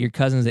say? Well, your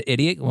cousin's an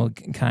idiot. Well,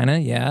 kind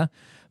of, yeah,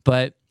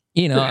 but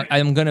you know,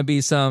 I'm gonna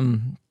be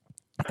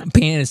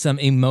painted as some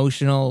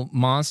emotional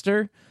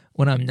monster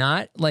when I'm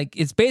not. Like,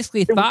 it's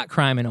basically thought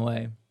crime in a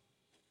way.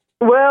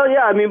 Well,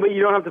 yeah, I mean, but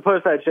you don't have to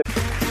post that shit.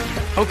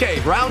 Okay,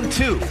 round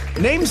 2.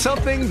 Name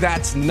something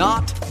that's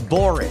not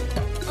boring.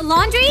 A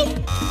laundry?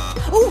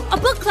 Ooh, a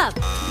book club.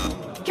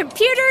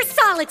 Computer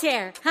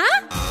solitaire,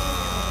 huh?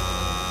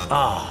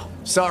 Ah,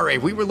 sorry,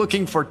 we were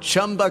looking for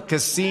Chumba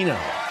Casino.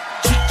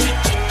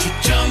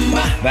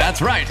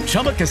 That's right,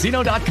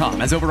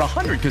 ChumbaCasino.com has over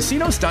 100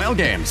 casino-style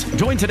games.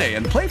 Join today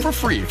and play for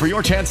free for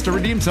your chance to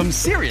redeem some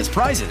serious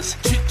prizes.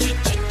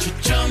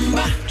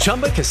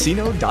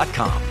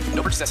 ChumbaCasino.com.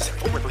 No purchase necessary.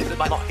 Void where prohibited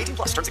by law. 18+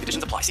 terms and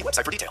conditions apply. See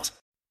website for details.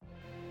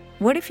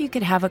 What if you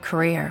could have a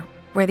career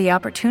where the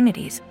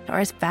opportunities are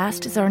as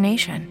vast as our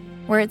nation,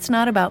 where it's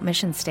not about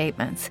mission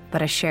statements,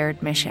 but a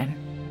shared mission?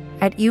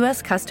 At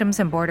U.S. Customs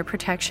and Border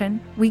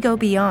Protection, we go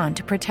beyond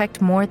to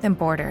protect more than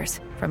borders.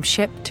 From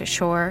ship to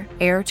shore,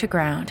 air to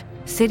ground,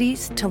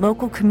 cities to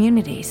local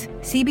communities,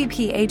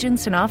 CBP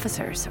agents and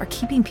officers are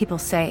keeping people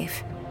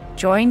safe.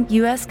 Join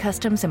U.S.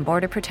 Customs and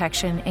Border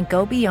Protection and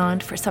go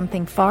beyond for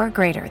something far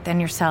greater than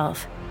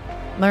yourself.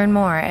 Learn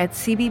more at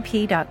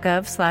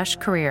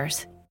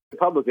cbp.gov/careers.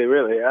 Publicly,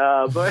 really.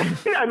 But,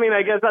 I mean,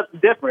 I guess that's the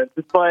difference.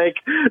 It's like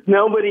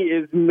nobody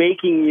is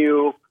making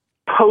you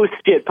post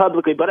it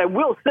publicly. But I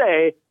will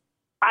say,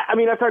 I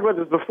mean, I've talked about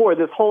this before,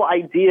 this whole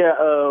idea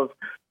of,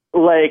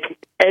 like,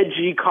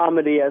 edgy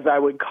comedy, as I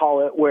would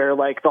call it, where,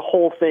 like, the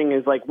whole thing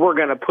is, like, we're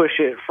going to push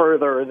it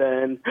further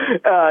than,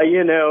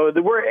 you know,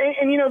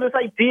 you know, this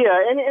idea,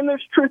 and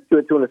there's truth to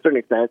it to a certain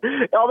extent.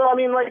 Although, I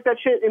mean, like, that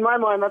shit, in my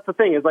mind, that's the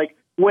thing, is, like,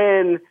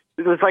 when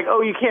it's like,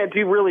 oh, you can't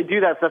really do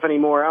that stuff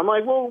anymore, I'm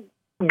like, well,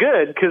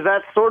 good, because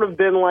that's sort of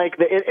been like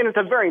and it's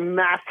a very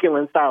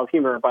masculine style of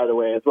humor, by the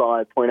way, as well.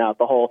 I'd point out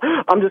the whole,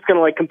 I'm just going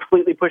to like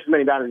completely push as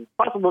many boundaries as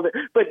possible.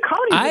 But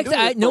comedy,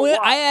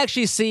 I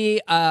actually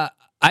see.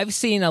 I've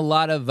seen a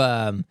lot of.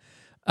 I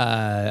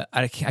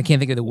can't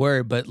think of the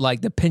word, but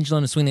like the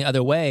pendulum swinging the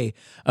other way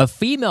of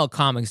female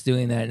comics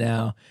doing that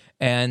now,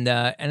 and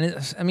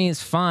it's, I mean,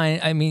 it's fine.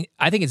 I mean,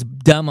 I think it's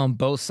dumb on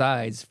both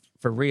sides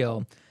for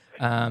real.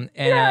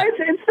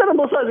 It's dumb on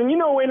both sides, and you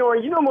know way more.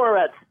 You know more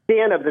about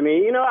stand-up to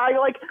me. You know,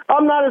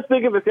 I'm not as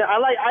big of a fan.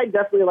 I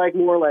definitely like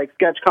more like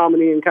sketch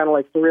comedy and kind of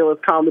like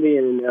surrealist comedy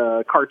and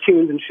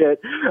cartoons and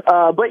shit.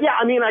 But yeah,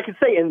 I mean, I could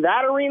say in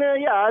that arena,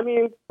 yeah, I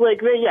mean,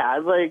 like we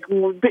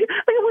were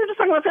just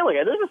talking about Family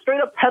Guy. There's a straight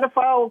up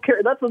pedophile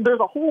character. There's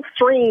a whole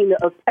strain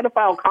of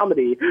pedophile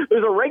comedy.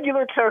 There's a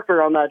regular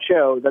character on that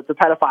show that's a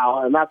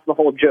pedophile, and that's the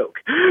whole joke.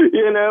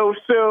 You know,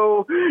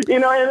 so you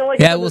know, and like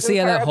we'll see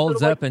how that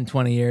holds up in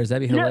 20 years.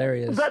 That'd be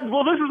hilarious.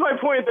 Well, this is my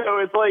point though.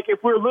 It's like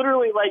if we're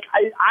literally like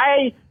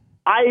I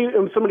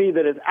am somebody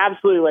that is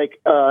absolutely like,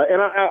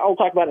 and I'll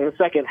talk about in a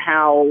second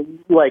how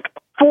like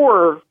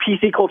for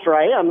PC culture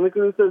I am. This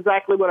is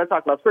exactly what I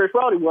talk about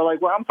spirituality. Where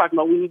like what I'm talking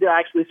about, we need to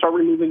actually start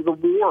removing the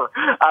war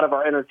out of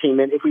our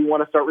entertainment if we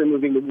want to start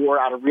removing the war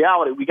out of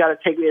reality. We got to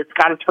it's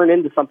got to turn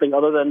into something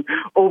other than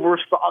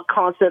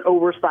constant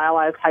over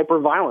stylized hyper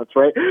violence,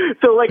 right?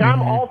 So like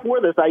I'm all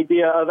for this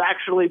idea of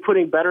actually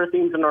putting better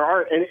themes in our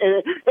art and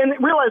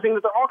realizing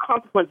that there are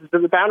consequences to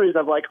the boundaries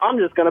of like I'm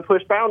just going to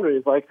push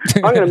boundaries. Like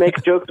I'm going to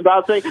make jokes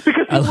about things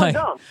because people are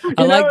dumb.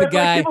 I like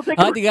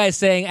the guy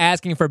saying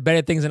asking for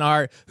better things in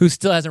art who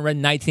still still hasn't read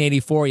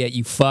 1984 yet,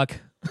 you fuck.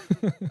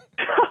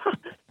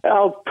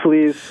 Oh,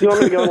 please. You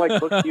want me to go like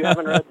books you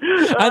haven't read?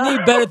 I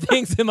need better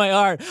things in my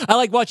art. I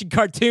like watching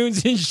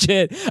cartoons and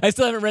shit. I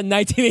still haven't read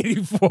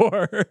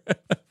 1984.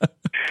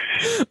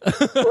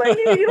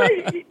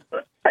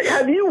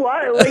 Have you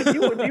watched, do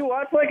you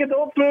watch like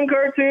Adult Swim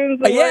cartoons?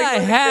 And, I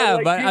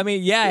have. I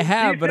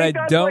have, but I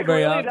don't like,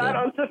 very really often. That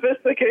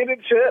unsophisticated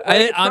shit.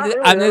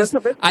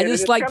 I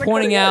just like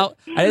pointing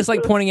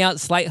out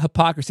slight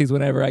hypocrisies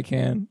whenever I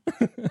can.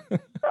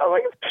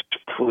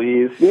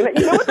 Please. You know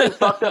what's the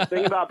fucked up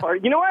thing about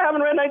part? You know why I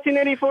haven't read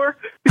 1984?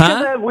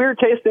 Because I have weird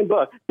taste in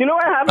books. You know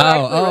why I haven't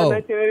actually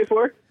read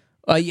 1984?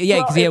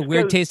 Yeah, because you have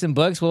weird taste in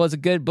books. Well, it's a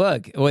good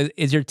book.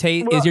 Is your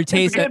taste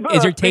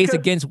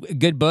against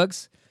good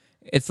books?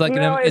 It's like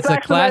it's a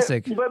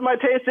classic. But my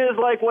taste is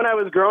like when I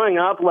was growing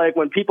up, like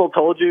when people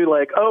told you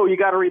like, oh, you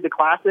got to read the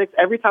classics.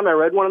 Every time I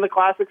read one of the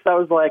classics, I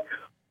was like,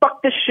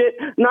 fuck this shit,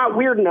 not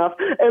weird enough.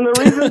 And the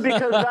reason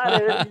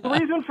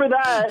for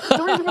that is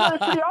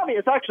pretty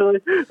obvious, actually.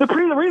 The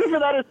reason for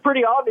that is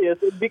pretty obvious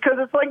because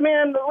it's like,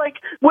 man, like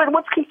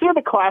what's considered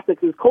a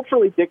classics is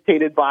culturally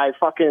dictated by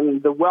fucking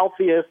the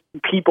wealthiest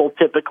people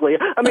typically.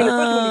 I mean,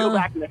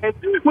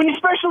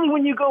 especially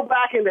when you go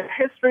back into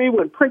history,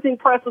 when printing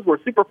presses were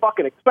super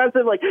fucking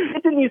expensive, like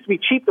it didn't used to be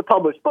cheap to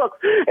publish books.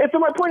 And so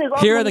my point is,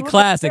 here are the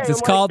classics.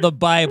 It's called the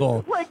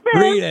Bible. Like,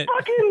 man, read it.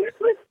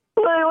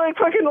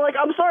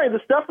 I'm sorry, the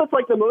stuff that's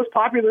like the most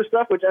popular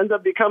stuff, which ends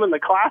up becoming the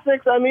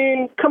classics. I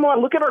mean, come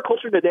on, look at our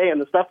culture today, and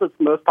the stuff that's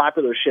the most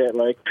popular shit,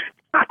 like,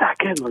 not that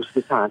good most of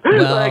the time.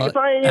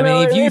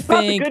 Well, if you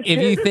think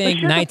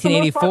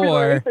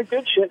 1984,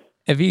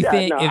 if you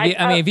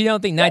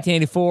don't think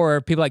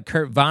 1984, people like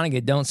Kurt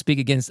Vonnegut don't speak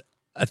against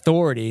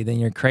authority, then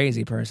you're a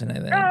crazy person, I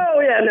think.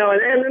 Oh, yeah, no,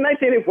 and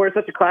 1984 is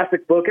such a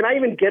classic book, and I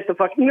even get the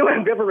fucking,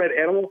 I've never read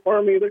Animal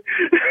Farm either.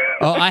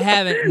 Oh, I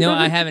haven't. No,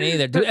 I haven't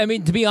either. I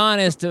mean, to be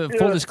honest, full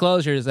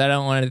disclosures, I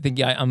don't want to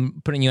think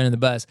I'm putting you under the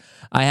bus.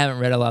 I haven't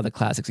read a lot of the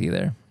classics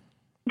either.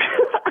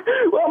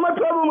 Well, my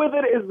problem with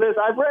it is this.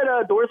 I've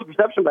read Doors of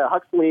Perception by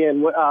Huxley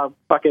and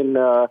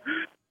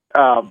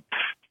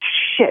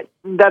shit.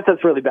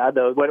 That's really bad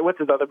though. What's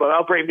his other book?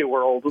 Oh, Brave New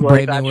World.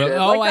 Brave New World.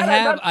 Oh,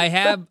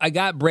 I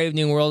got Brave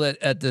New World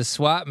at the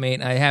swap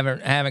meet. I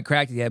haven't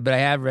cracked it yet, but I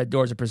have read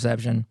Doors of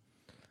Perception.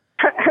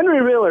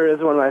 Henry Miller is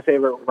one of my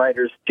favorite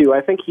writers too. I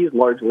think he's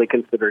largely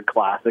considered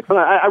classics. And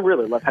I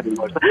really love Henry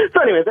Miller. So,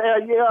 anyways,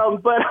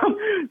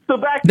 so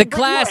back the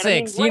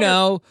classics.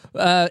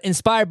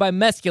 Inspired by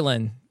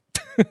mescaline.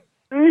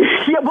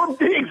 Yeah, well,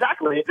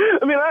 exactly.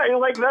 I mean,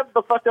 that's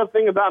the fucked up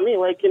thing about me.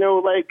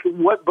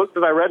 What books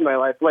have I read in my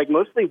life? Like,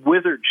 mostly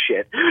wizard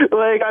shit.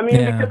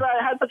 Because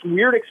I had such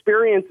weird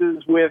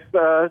experiences with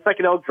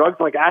psychedelic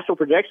drugs, like astral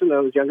projection when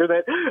I was younger,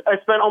 that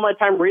I spent all my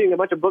time reading a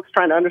bunch of books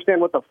trying to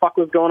understand what the fuck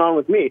was going on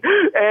with me.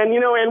 And,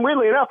 and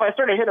weirdly enough, I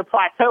started to hit a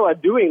plateau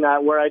at doing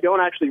that where I don't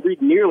actually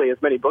read nearly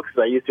as many books as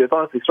I used to. It's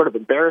honestly sort of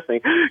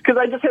embarrassing because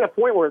I just hit a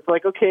point where it's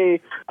like,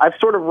 okay, I've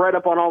sort of read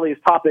up on all these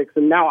topics,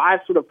 and now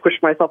I've sort of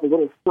pushed myself a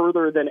little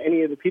further than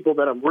any of the people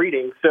that I'm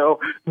reading. So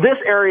this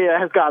area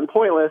has gotten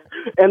pointless,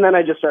 and then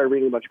I just started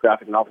reading a bunch of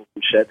graphic novels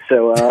and shit.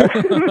 So,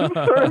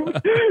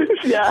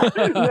 yeah,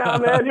 no,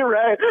 man, you're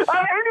right.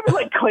 I don't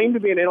even claim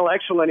to be an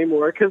intellectual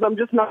anymore because I'm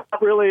just not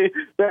really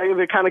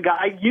the kind of guy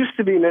I used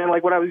to be, man.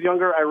 Like when I was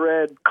younger, I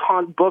read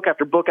book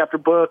after book after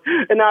book,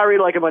 and now I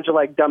read a bunch of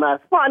dumbass.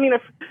 Well, I mean,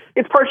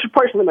 it's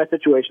partially my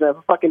situation. I have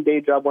a fucking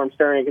day job where I'm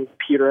staring at a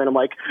computer and I'm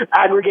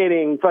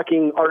aggregating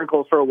fucking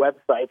articles for a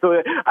website.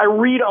 So I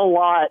read a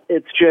lot.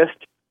 It's just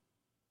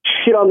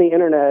shit on the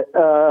internet.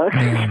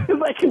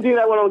 I can do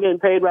that when I'm getting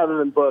paid rather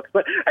than books.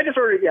 But I just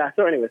ordered, yeah.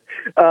 So anyways,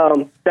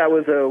 that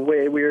was a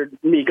way weird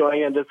me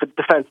going into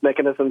defense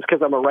mechanisms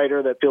because I'm a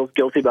writer that feels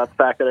guilty about the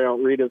fact that I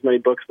don't read as many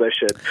books as I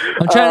should.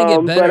 I'm trying to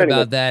get better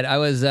about that. I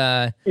was,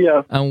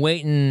 I'm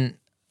waiting.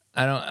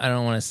 I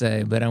don't want to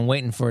say, but I'm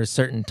waiting for a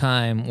certain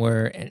time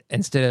where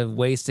instead of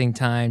wasting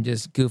time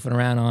just goofing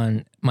around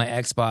on my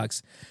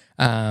Xbox,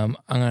 I'm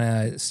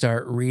going to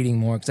start reading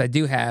more because I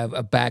do have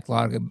a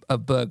backlog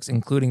of books,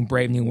 including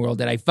Brave New World,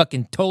 that I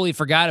fucking totally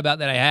forgot about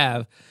that I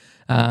have.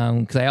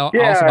 Because I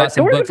also bought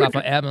some books off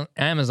of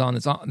Amazon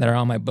that are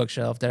on my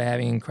bookshelf that I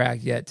haven't even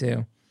cracked yet,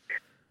 too.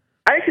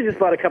 I actually just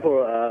bought a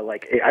couple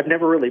I've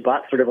never really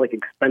bought sort of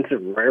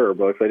expensive, rarer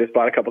books. I just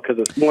bought a couple because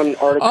this one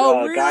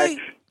article really? guy...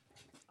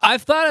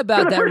 I've thought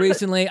about that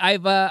recently. I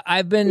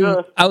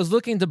was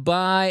looking to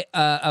buy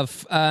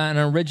an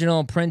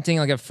original printing,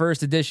 like a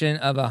first edition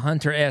of a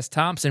Hunter S.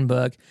 Thompson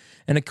book,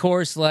 and of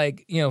course,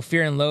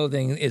 Fear and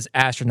Loathing is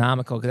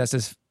astronomical because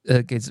that's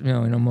it's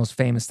most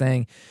famous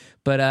thing.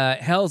 But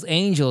Hell's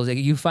Angels,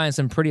 you find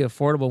some pretty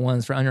affordable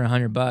ones for under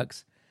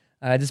 $100.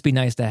 It'd just be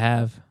nice to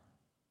have.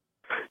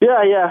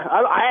 Yeah.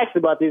 I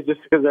actually bought these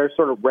just because they're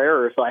sort of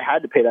rarer, so I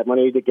had to pay that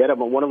money to get them.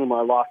 And one of them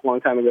I lost a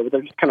long time ago, but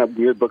they're just kind of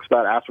weird books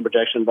about astral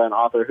projection by an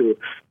author who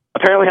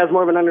apparently has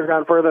more of an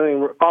underground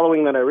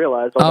following than I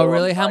realized. Oh,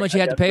 really? How much you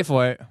had to pay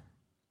for it?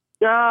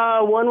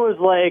 One was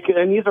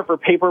and these are for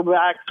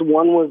paperbacks.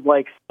 One was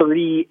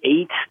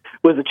 $38,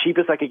 was the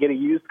cheapest I could get a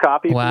used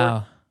copy.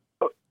 Wow.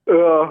 For.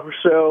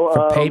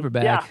 For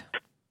paperback. Yeah.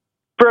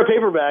 For a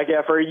paperback,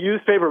 for a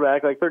used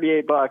paperback, like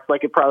 $38,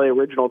 like it probably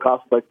original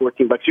cost like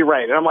 $14. You're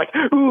right. And I'm like,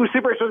 ooh,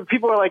 super expensive.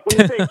 People are like, when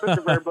you say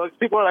expensive rare books,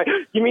 people are like,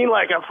 you mean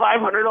like a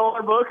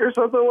 $500 book or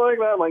something like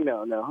that? I'm like,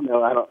 no,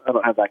 I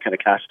don't have that kind of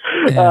cash.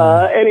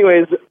 Yeah.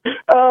 Anyways,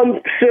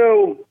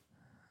 so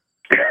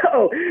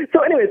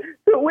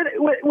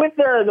with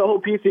the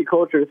whole PC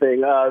culture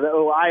thing,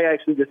 I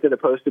actually just did a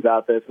post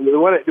about this. And the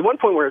one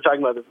point we were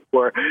talking about this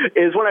before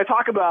is when I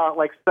talk about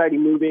like society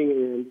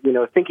moving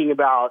and thinking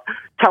about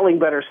telling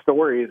better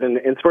stories and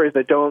stories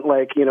that don't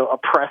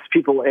oppress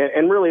people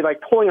and really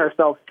like pulling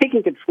ourselves,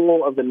 taking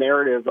control of the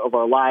narrative of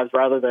our lives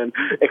rather than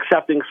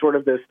accepting sort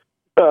of this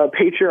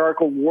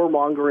patriarchal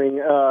warmongering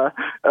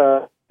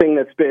thing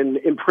that's been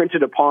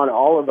imprinted upon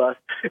all of us.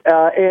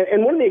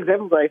 And one of the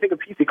examples that I think of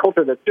PC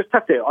culture that's just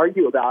tough to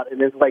argue about and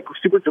is like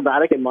super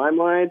dramatic in my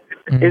mind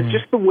is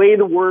just the way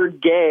the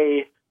word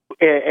gay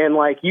and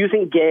like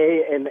using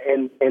gay and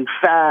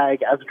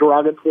fag as a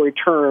derogatory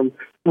term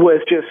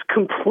was just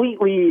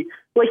completely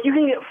like you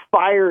can get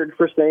fired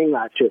for saying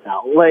that shit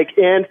now. Like,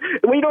 and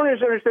what you don't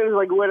understand is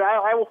like what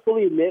I will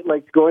fully admit,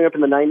 like growing up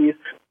in the 90s,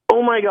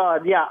 oh my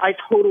God, yeah, I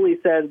totally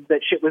said that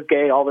shit was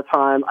gay all the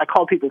time. I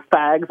called people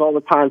fags all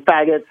the time,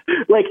 faggots.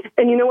 Like,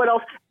 and you know what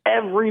else?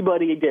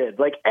 Everybody did.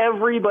 Like,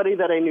 everybody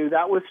that I knew,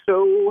 that was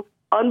so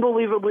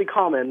unbelievably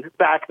common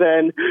back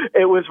then.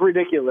 It was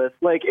ridiculous.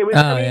 Like, it was,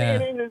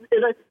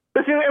 it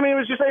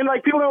was just, and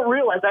like, people don't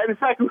realize that. In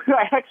fact,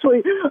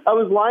 I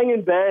was lying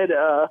in bed,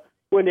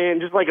 one day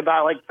and just like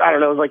about like, I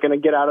don't know, I was like going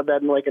to get out of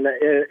bed in like, in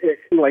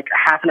like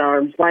half an hour.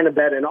 I'm just lying in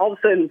bed and all of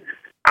a sudden,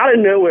 out of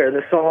nowhere,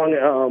 the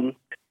song,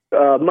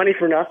 Money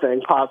for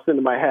Nothing pops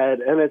into my head,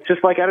 and it's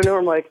just like, I don't know,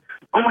 I'm like,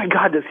 oh my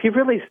God, does he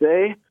really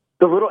say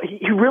the little,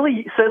 he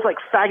really says like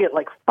faggot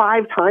like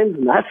 5 times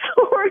in that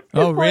song.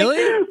 Oh, really?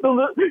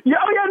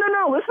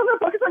 No, listen to the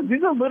fucking song.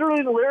 These are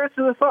literally the lyrics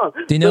to the song.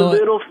 Do you know the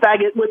little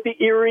faggot with the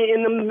earring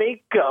and the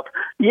makeup.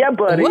 Yeah,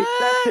 buddy,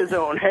 that's his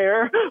own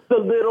hair. The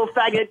little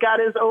faggot got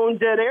his own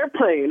jet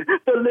airplane.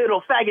 The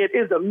little faggot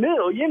is a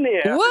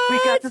millionaire. What? We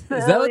got to Is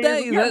that what that,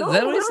 is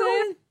that what he's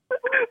saying?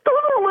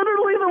 Those are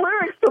literally the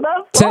lyrics to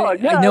that song.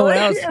 So, you know what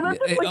else?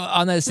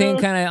 On that same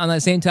on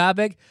that same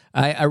topic,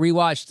 I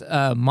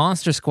rewatched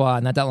Monster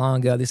Squad not that long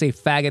ago. They say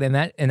faggot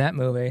in that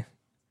movie.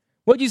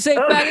 What'd you say,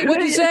 faggot?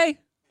 What'd you say?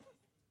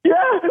 Yeah.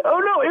 Oh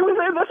no, it was.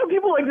 That's what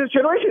people like this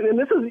generation.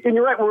 And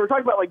you're right. When we're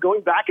talking about like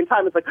going back in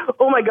time, it's like,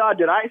 oh my God,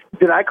 did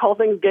I call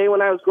things gay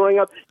when I was growing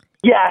up?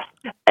 Yes,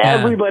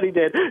 everybody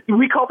did.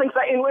 We call things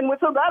that, and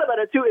what's so bad about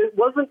it too, it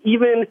wasn't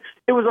even,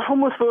 it was a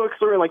homophobic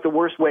story in like the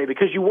worst way,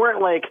 because you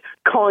weren't like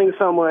calling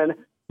someone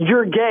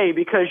you're gay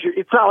because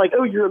it's not like,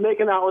 oh, you're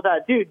making out with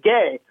that dude,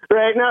 gay,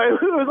 right? No,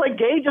 it was like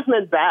gay just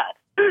meant bad.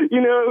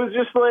 It was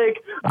just like,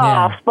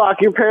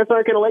 fuck, your parents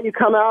aren't going to let you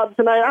come out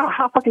tonight. Oh,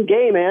 how fucking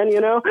gay, man,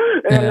 And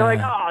they're like,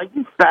 oh,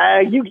 you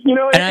fag,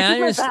 And I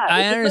understand.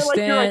 Like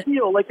you're a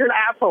heel, like you're an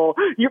asshole.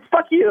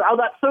 Fuck you. Oh,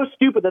 that's so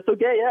stupid. That's so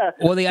gay, yeah.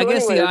 Well,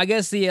 I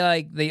guess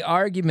the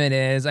argument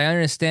is, I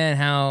understand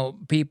how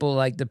people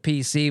like the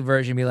PC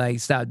version be like,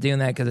 stop doing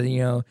that because,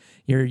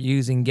 you're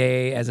using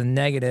gay as a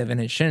negative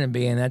and it shouldn't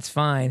be, and that's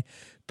fine.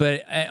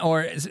 But,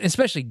 or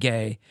especially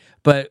gay,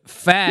 but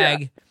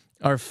fag... Yeah.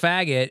 Or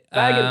faggot,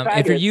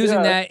 if you're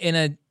using that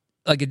in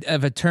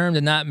a term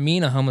to not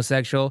mean a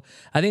homosexual,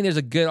 I think there's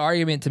a good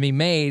argument to be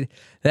made.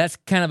 That's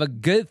kind of a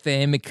good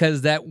thing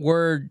because that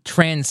word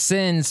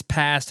transcends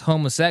past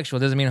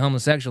homosexual. It doesn't mean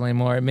homosexual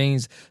anymore. It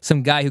means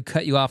some guy who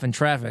cut you off in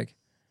traffic.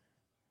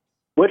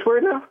 Which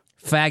word now?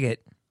 Faggot.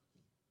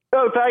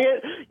 Oh,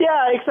 faggot?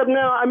 Yeah, except no,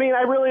 I mean,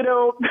 I really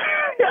don't.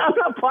 I'm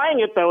not buying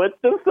it, though. It's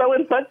just so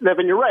insensitive,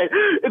 and you're right.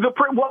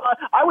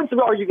 I would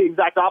argue the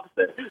exact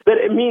opposite, that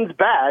it means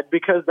bad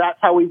because that's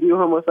how we view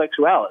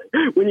homosexuality.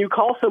 When you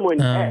call someone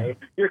gay,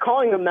 you're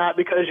calling them that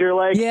because you're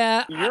like,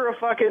 you're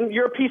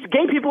a piece,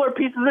 gay people are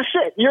pieces of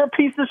shit. You're a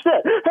piece of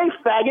shit. Hey,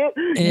 faggot,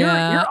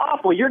 you're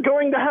awful. You're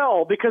going to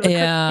hell because of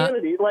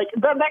Christianity. Like,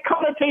 that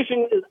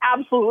connotation is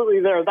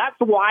absolutely there. That's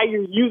why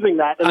you're using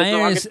that. I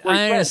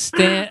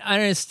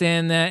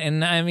understand that.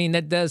 And I mean,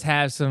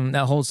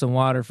 that holds some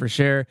water for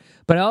sure.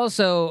 But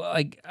also,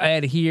 like, I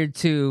adhere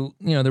to,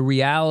 the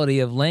reality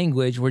of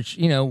language, which,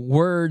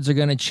 words are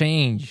going to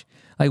change.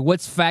 Like,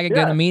 what's faggot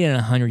going to mean in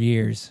 100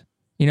 years?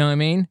 You know what I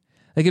mean?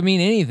 It could mean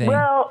anything.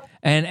 Well,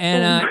 and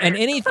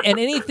any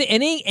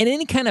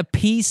kind of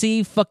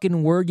PC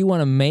fucking word you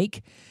want to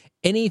make,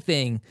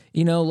 anything,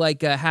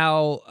 like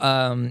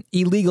how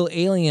illegal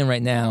alien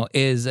right now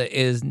is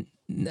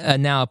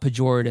now a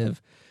pejorative.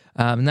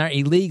 Not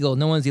illegal.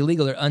 No one's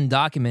illegal. They're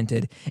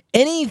undocumented.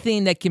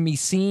 Anything that can be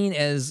seen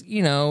as,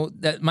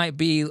 that might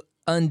be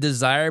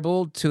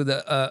undesirable to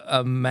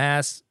the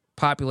mass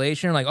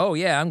population, like, oh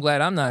yeah, I'm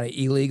glad I'm not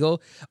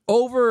illegal,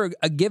 over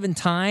a given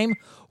time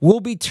will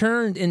be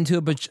turned into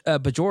a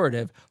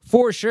pejorative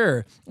for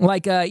sure.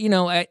 Like,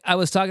 I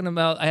was talking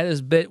about, I had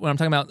this bit when I'm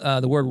talking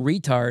about the word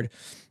retard.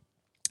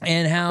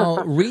 And how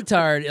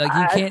retard, like,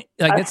 you can't,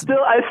 like I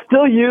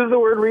still use the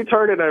word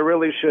retard, and I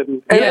really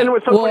shouldn't. And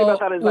what's so funny about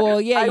that is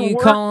you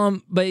call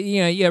them, but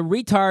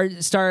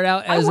retard started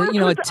out as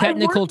a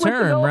technical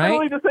term, right?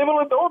 Mentally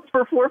disabled adults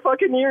for 4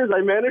 fucking years.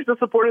 I managed a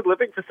supported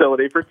living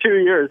facility for 2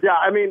 years. Yeah,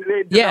 I mean,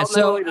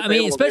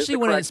 especially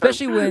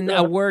when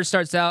a word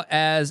starts out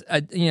as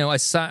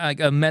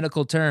a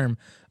medical term.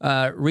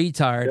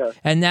 Retard,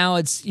 and now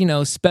it's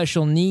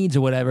special needs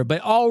or whatever. But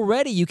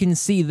already you can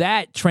see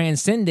that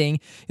transcending.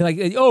 You're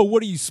like, oh,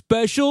 what are you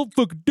special?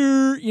 Fuck, some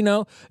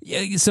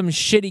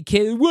shitty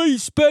kid. What are you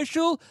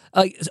special?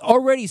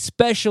 Already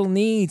special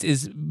needs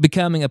is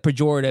becoming a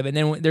pejorative, and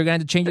then they're going to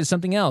have to change it to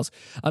something else.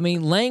 I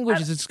mean,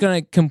 language is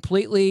going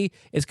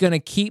to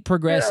keep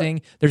progressing.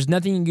 Yeah. There's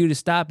nothing you can do to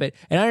stop it.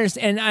 And I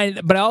understand,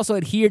 but I also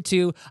adhere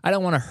to. I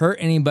don't want to hurt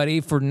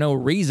anybody for no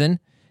reason.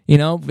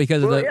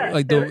 Because of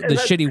the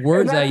shitty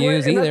words I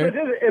use either.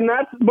 And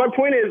that's my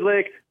point is,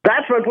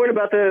 that's my point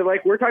about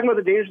we're talking about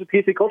the dangers of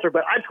PC culture,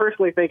 but I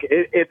personally think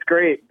it's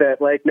great that,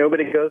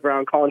 nobody goes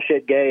around calling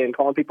shit gay and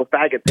calling people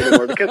faggots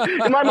anymore, because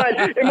in my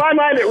mind,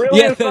 it really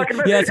is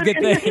fucking... Yeah, it's a good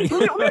thing.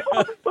 Let me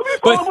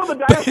follow up on the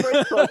Dire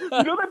Straits song.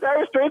 You know that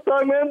Dire Straits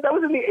song, man? That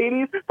was in the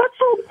 80s. That's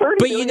sold 30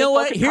 But you know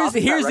what? Here's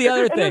the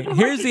other thing.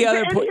 Here's the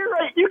other point. You're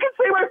right. You can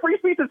say my free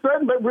speech is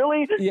threatened, but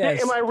really,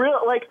 am I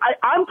real?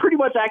 I'm pretty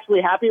much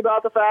actually happy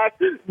about the fact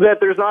that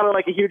there's not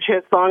a huge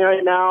hit song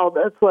right now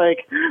that's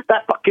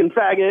that fucking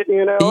faggot,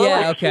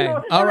 Yeah, okay.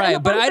 All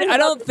right. But I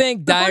don't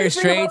think Dire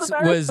Straits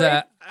was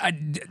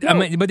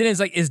but then it's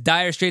is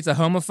Dire Straits a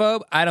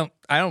homophobe? I don't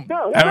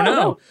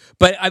know.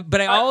 But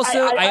I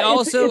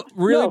also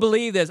really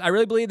believe this. I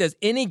really believe this.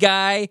 Any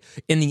guy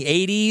in the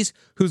 80s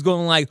who's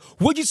going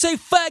what'd you say,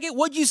 faggot?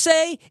 What'd you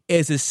say?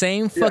 Is the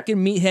same fucking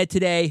meathead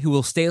today who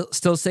will still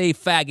say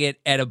faggot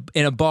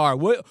in a bar.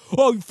 What?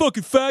 Oh, you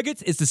fucking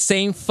faggots! It's the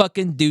same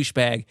fucking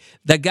douchebag.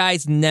 That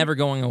guy's never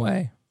going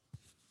away.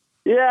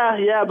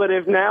 Yeah, but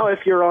if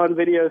you're on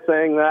video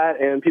saying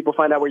that and people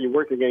find out where you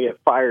work, you're gonna get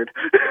fired.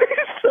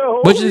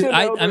 Which is,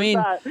 I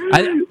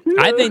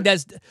think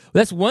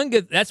that's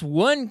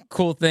one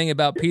cool thing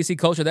about PC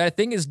culture that I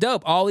think is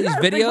dope. All these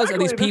videos of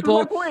these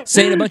people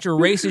saying a bunch of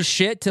racist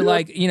shit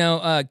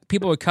to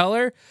people of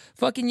color.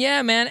 Fucking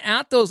yeah, man,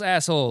 out those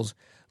assholes.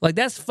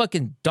 That's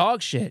fucking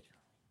dog shit.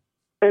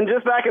 And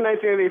just back in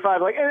 1985,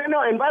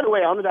 and by the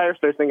way, on the Dire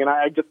Straits thing, and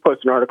I just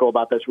posted an article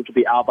about this, which will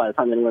be out by the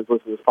time anyone's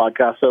listening to this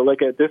podcast. So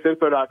look at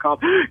thisinfo.com,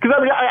 because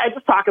I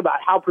just talk about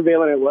how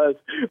prevalent it was,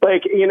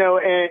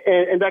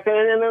 and back then,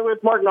 and then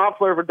with Mark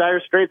Knopfler for Dire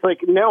Straits,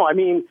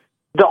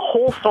 the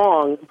whole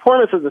song, the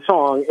premise of the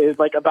song is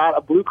about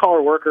a blue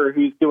collar worker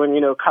who's doing,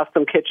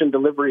 custom kitchen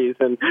deliveries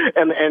and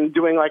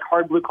doing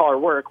hard blue collar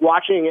work,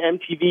 watching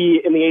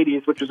MTV in the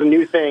 80s, which was a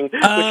new thing.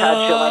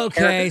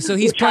 Okay. So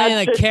he's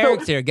playing a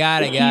character.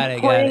 Got it.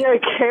 He's playing a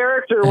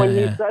character when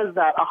he says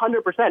that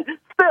 100%.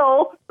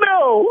 Still,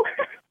 no.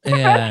 Yeah.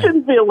 That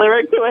shouldn't be a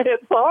lyric to a hit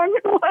song.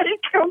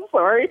 I'm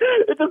sorry,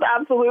 it just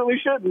absolutely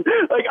shouldn't.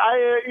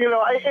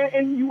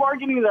 And you are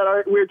getting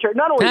that weird character.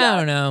 Not only that, I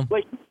don't know.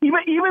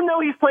 Even though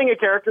he's playing a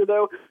character,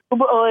 though,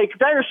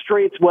 Dire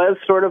Straits was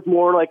sort of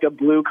more like a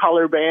blue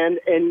collar band,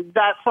 and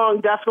that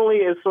song definitely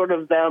is sort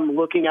of them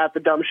looking at the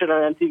dumb shit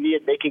on MTV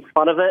and making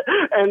fun of it.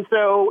 And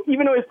so,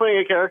 even though he's playing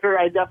a character,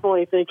 I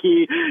definitely think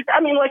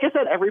like I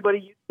said, everybody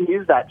used to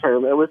use that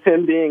term. It was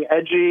him being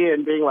edgy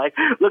and being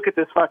look at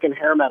this fucking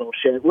hair metal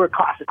shit. We're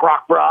classic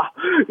rock, brah.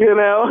 In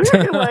a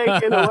way.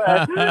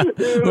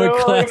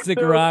 We're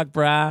classic rock,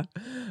 brah.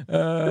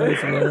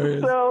 That's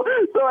hilarious. So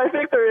I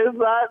think there is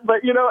that, but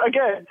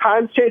again,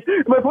 times change.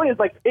 My point is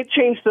it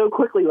changed so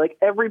quickly.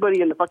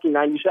 Everybody in the fucking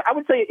 90s, I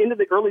would say into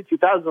the early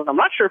 2000s. I'm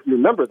not sure if you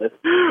remember this,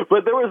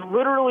 but there was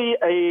literally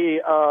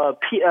a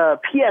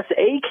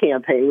PSA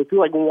campaign with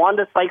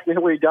Wanda Sykes and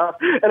Hillary Duff.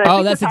 And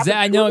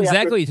I know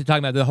exactly what you're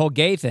talking about, the whole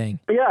gay thing.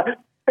 Yeah,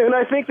 and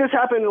I think this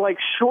happened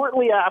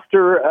shortly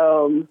after.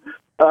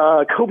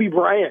 Kobe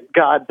Bryant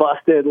got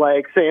busted,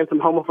 saying some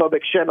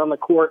homophobic shit on the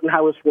court, and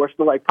I was forced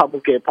to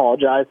publicly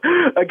apologize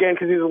again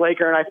because he's a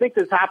Laker. And I think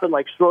this happened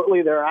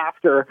shortly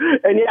thereafter.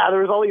 And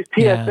there was all these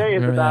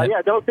PSAs about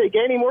don't say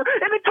gay anymore,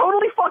 and it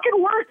totally fucking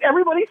worked.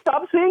 Everybody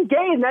stopped saying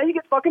gay, and now you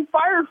get fucking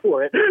fired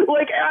for it.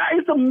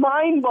 It's a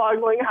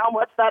mind-boggling how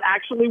much that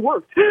actually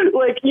worked.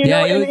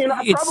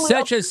 It's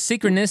such a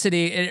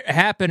synchronicity. It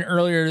happened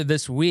earlier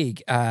this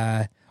week,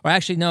 or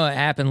actually no, it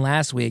happened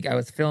last week. I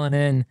was filling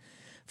in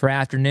for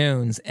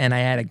afternoons, and I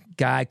had a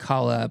guy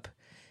call up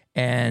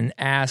and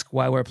ask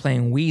why we're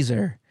playing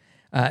Weezer,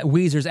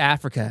 Weezer's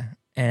Africa,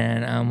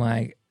 and I'm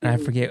like, I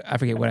forget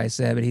what I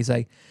said, but he's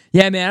like,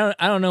 yeah, man,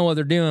 I don't know what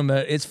they're doing,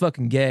 but it's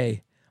fucking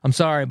gay. I'm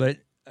sorry, but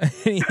and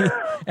he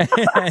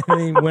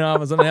went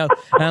off on something else,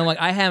 and I'm like,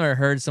 I haven't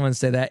heard someone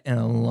say that in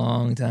a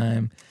long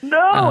time.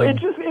 No, it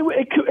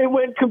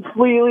went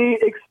completely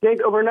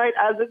extinct overnight,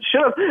 as it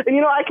should have.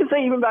 And I can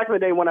say even back in the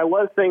day when I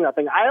was saying that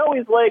thing, I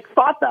always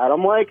thought that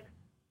I'm like,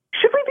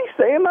 should we be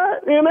saying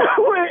that? You know,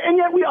 and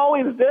yet we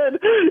always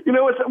did. You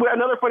know,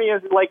 another funny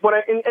is like when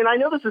and I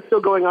know this is still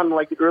going on in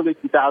like the early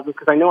 2000s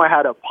because I know I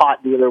had a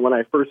pot dealer when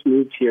I first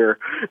moved here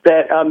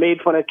that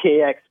made fun of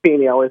KEXP,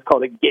 and he always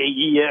called it gay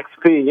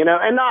EXP. You know,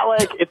 and not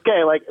like it's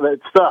gay, like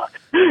it sucks.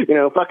 You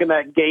know, fucking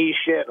that gay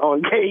shit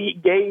on gay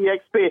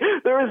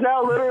EXP. There is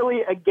now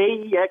literally a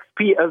gay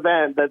EXP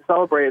event that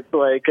celebrates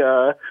like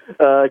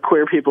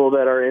queer people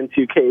that are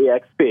into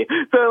KEXP.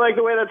 So like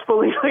the way that's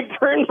fully like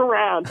turned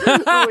around. So,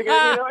 like, you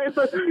know,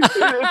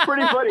 it's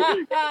pretty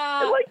funny.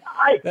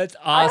 That's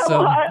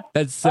awesome.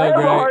 That's so great.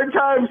 I have a hard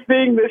time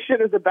seeing this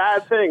shit as a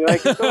bad thing.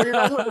 Like, so you're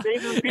not the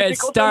dangerous it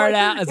started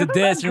out as a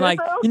diss. You're like,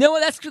 you know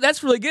what?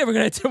 That's really good.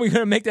 We're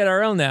gonna make that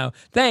our own now.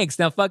 Thanks.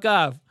 Now fuck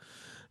off.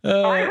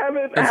 I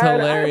haven't that's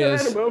hilarious.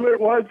 I haven't had a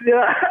moment once.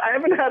 Yeah, I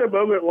haven't had a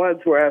moment once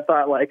where I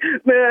thought like,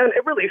 man,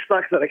 it really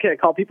sucks that I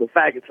can't call people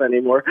faggots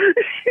anymore.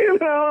 You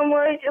know, I'm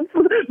like,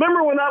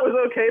 remember when that was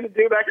okay to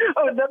do back?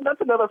 Oh, that's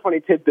another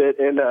funny tidbit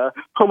in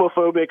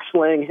homophobic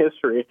slang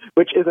history,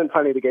 which isn't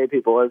funny to gay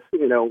people. As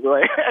you know,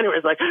 like,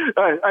 anyways, like,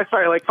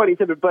 sorry, like funny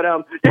tidbit, but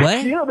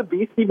what? You know the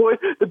Beastie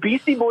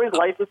Boys,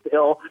 Life is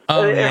Ill.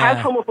 It yeah. has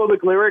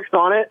homophobic lyrics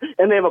on it,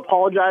 and they've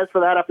apologized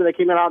for that after they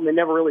came out, and they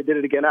never really did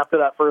it again after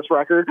that first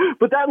record.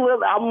 But that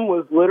album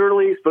was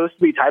literally supposed to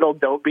be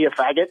titled "Don't Be a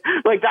Faggot."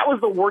 Like that was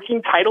the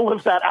working title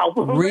of that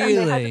album. Really?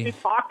 And they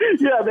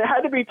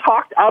had to be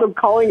talked out of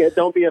calling it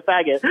 "Don't Be a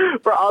Faggot"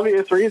 for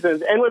obvious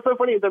reasons. And what's so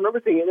funny is I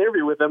remember seeing an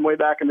interview with them way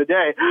back in the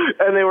day,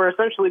 and they were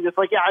essentially just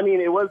like, "Yeah, I mean,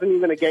 it wasn't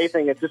even a gay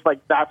thing. It's just like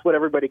that's what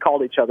everybody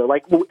called each other."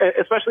 Like,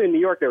 especially in New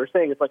York, they were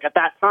saying it's like at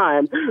that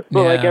time,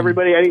 but like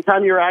everybody,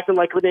 anytime you were acting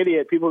like an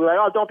idiot, people were like,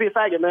 "Oh, don't be a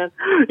faggot, man,"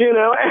 you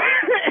know.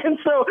 And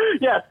so,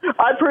 yes,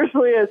 I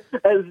personally, as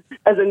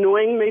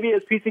annoying maybe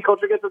as PC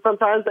culture gets it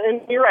sometimes,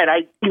 and you're right.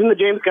 Even the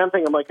James Gunn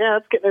thing, I'm like, yeah,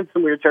 it's getting into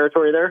some weird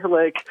territory there.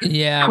 Like,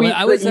 yeah, tweets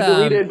I was that you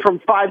deleted from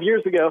 5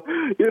 years ago.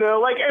 You know,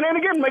 like, and then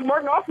again, like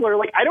Mark Knopfler,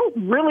 like, I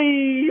don't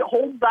really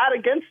hold that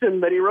against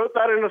him that he wrote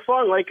that in a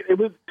song. Like, it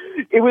was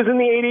in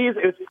the 80s.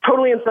 It was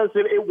totally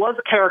insensitive. It was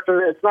a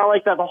character. It's not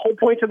like that. The whole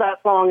point of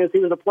that song is he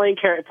was playing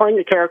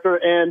a character,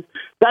 and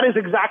that is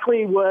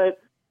exactly what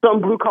some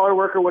blue-collar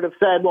worker would have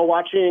said while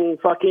watching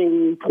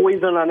fucking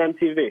Poison on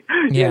MTV.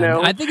 Yeah, you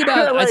know? I think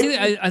about like,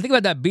 I think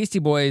about that Beastie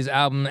Boys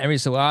album every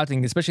so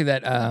often, especially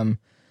that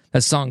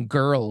song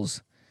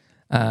 "Girls,"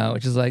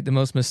 which is like the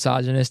most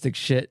misogynistic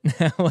shit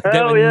that would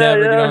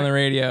never get on the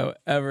radio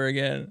ever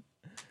again.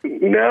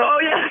 No,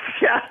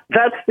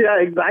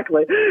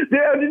 exactly.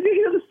 Yeah, did you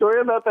hear the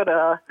story about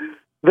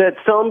that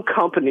some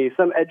company,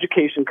 some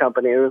education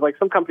company, it was like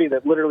some company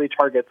that literally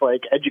targets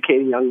like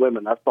educating young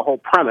women. That's the whole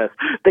premise.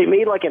 They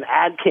made like an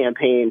ad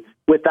campaign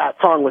with that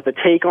song with a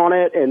take on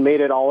it and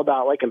made it all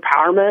about like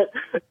empowerment.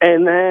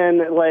 And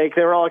then like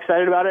they were all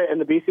excited about it,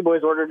 and the Beastie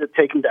Boys ordered to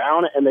take them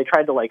down, and they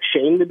tried to like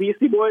shame the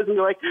Beastie Boys and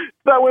be like, it's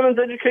about women's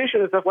education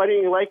and stuff. Why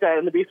didn't you like that?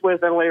 And the Beastie Boys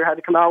then later had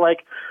to come out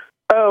like,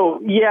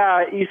 oh,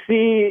 yeah, you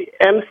see,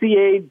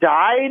 MCA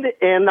died,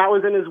 and that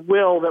was in his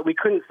will that we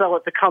couldn't sell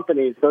it to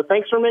companies. So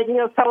thanks for making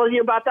us tell you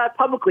about that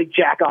publicly,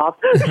 jack off.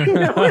 You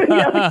know?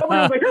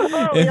 Was like,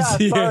 oh, yeah,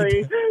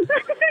 sorry.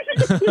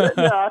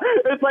 Yeah,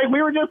 it's like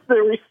we were just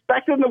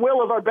respecting the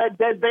will of our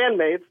dead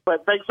bandmates,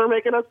 but thanks for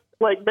making us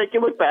like make you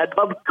look bad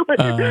publicly.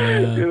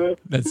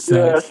 That's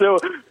so.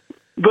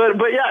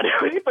 But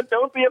yeah, but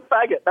don't be a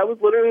faggot. That was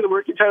literally the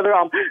working title of their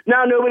album.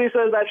 Now nobody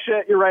says that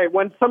shit. You're right.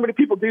 When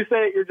people do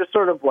say it, you're just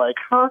sort of like,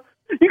 huh?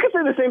 You can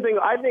say the same thing.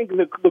 I think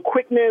the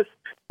quickness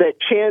that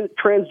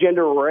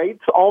transgender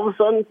rights all of a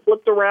sudden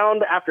flipped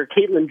around after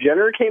Caitlyn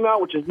Jenner came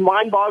out, which is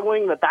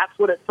mind-boggling that that's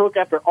what it took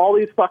after all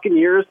these fucking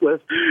years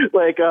with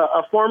like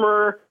a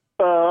former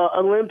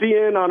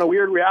Olympian on a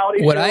weird reality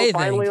show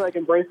finally like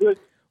embracing it.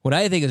 What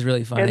I think is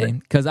really funny,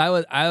 because I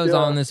was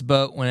on this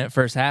boat when it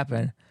first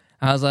happened.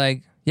 I was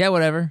like, yeah,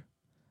 whatever.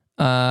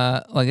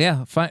 Like,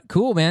 yeah, fine,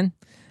 cool, man.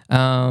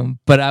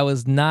 But I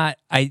was not.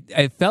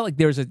 I felt like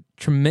there was a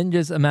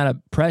tremendous amount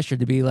of pressure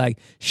to be like,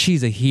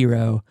 she's a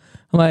hero.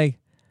 I'm like,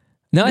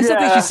 no, I still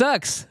think she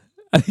sucks.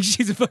 I think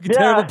she's a fucking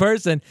terrible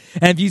person.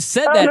 And if you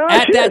said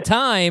that that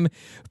time,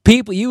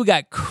 you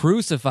got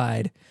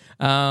crucified.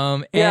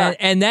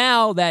 And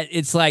now that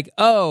it's like,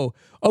 oh,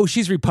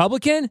 she's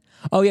Republican.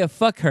 Oh yeah,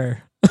 fuck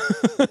her.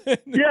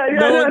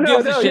 No one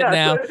gives a shit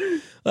now.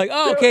 Like,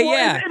 oh, okay,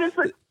 yeah.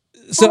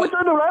 So it's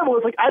unrivaled.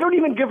 It's like I don't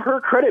even give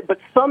her credit, but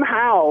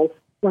somehow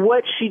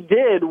what she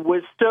did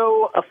was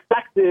so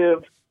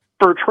effective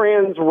for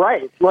trans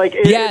rights. Like,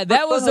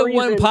 that was the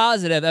one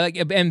positive. Like,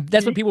 and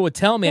that's what people would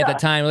tell me at the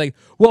time. Like,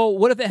 well,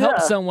 what if it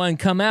helps someone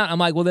come out? I'm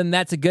like, well, then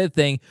that's a good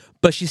thing.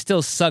 But she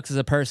still sucks as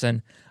a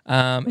person.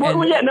 And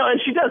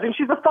she does, and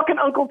she's a fucking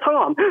Uncle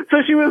Tom. So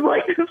she was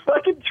like this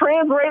fucking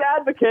trans right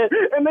advocate,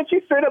 and then she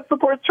straight up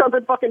supports Trump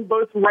and fucking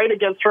votes right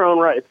against her own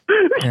rights.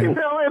 Yeah. You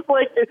know, it's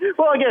like,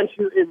 well, again,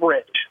 she's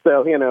rich,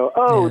 so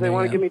they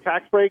want to give me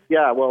tax breaks.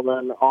 Yeah, well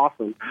then,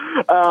 awesome.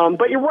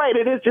 But you're right,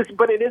 it is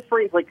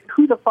strange. Like,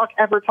 who the fuck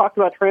ever talked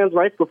about trans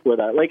rights before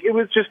that? Like, it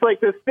was just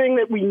like this thing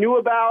that we knew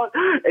about,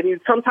 and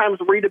you'd sometimes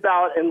read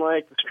about in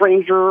like The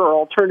Stranger or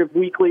alternative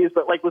weeklies,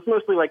 but like was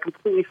mostly like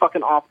completely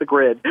fucking off the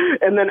grid.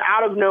 And then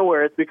out of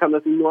nowhere, it's become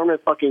this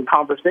enormous fucking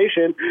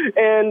conversation,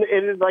 and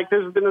it's like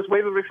there's been this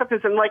wave of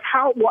acceptance, and like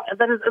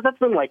that's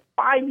been like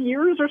 5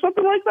 years or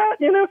something like that,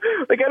 you know?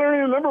 Like, I don't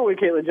even remember when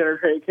Caitlyn Jenner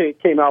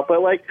came out,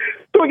 but like,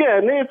 so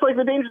again, it's like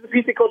the dangers of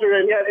PC culture,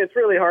 and yeah, it's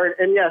really hard,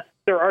 and yes,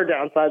 there are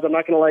downsides. I'm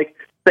not going to like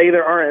say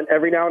there aren't.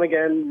 Every now and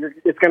again,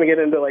 it's going to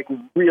get into like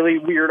really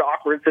weird,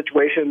 awkward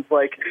situations.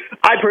 Like,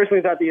 I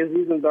personally thought the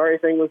Aziz Ansari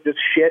thing was just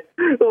shit.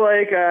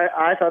 Like,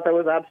 I thought that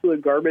was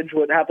absolute garbage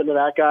what happened to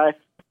that guy.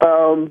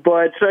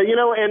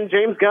 And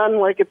James Gunn,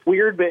 like, it's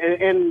weird, but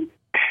and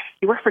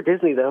he worked for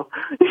Disney though.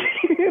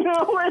 You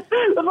know, that's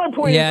my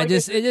point. Yeah, like,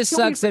 it just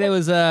sucks that it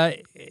was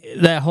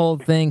that whole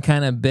thing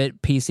kind of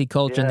bit PC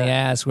culture in the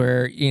ass,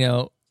 where, you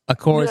know, of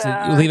course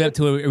you leave it up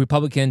to a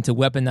Republican to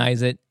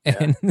weaponize it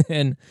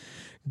and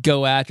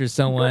go after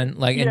someone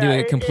and do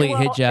a complete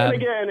hit job.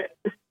 And again,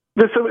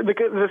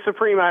 the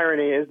supreme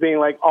irony is being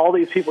like all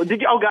these people.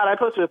 I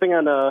posted a thing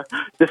on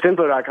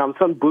disinfo.com.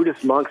 Some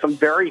Buddhist monk, some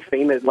very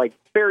famous, one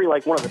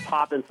of the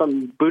top in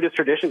some Buddhist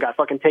tradition, got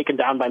fucking taken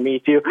down by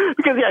Me Too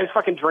because he's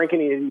fucking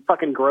drinking. He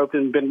fucking groped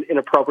and been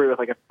inappropriate with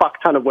like a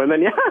fuck ton of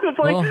women. Yeah, it's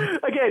like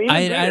again.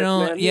 I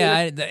don't. Man,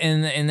 yeah,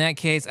 in that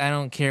case, I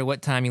don't care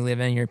what time you live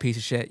in. You're a piece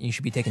of shit. You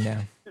should be taken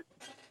down.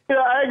 Yeah,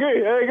 I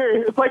agree.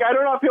 It's like, I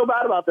do not feel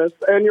bad about this.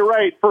 And you're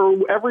right. For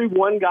every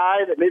one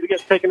guy that maybe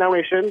gets taken down,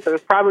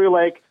 there's probably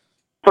like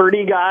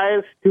 30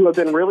 guys who have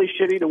been really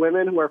shitty to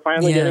women who are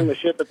finally getting the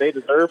shit that they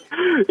deserve.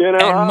 You know,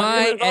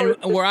 and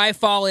where I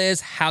fall is,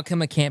 how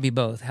come it can't be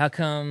both? How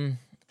come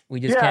we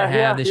just can't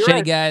have the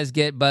shitty guys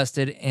get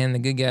busted and the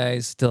good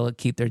guys still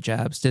keep their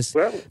jobs? Just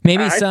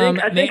maybe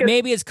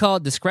maybe it's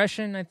called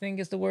discretion, I think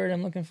is the word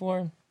I'm looking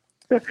for.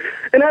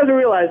 And as we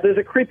realize, there's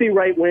a creepy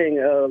right wing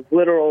of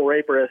literal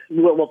rapists,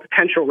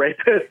 potential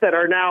rapists, that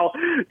are now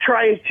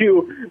trying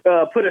to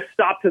put a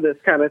stop to this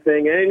kind of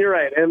thing. And you're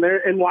right.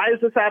 And why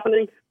is this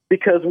happening?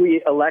 Because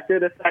we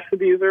elected a sex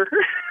abuser.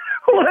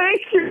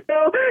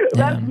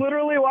 That's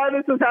literally why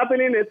this is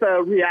happening. It's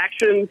a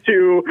reaction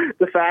to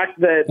the fact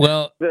that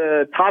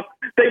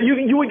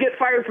you would get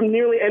fired from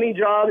nearly any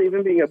job,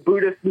 even being a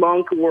Buddhist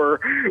monk or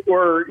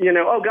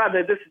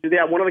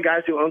one of the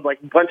guys who owns like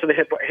a bunch of the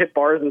hip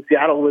bars in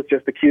Seattle was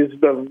just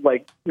accused of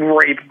like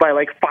rape by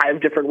like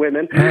 5 different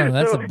women. Oh,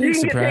 that's a big you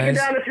can surprise. get taken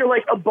down if you're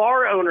like a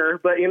bar owner,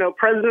 but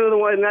president of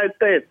the United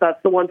States,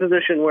 that's the one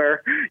position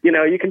where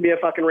you can be a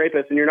fucking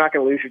rapist and you're not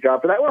going to lose your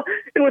job for that. Well,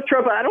 and with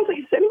Trump, I don't think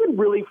he's anyone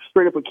really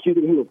straight up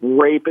accusing him of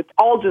rape. It's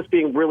all just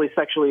being really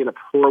sexually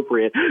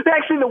inappropriate.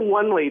 Actually, the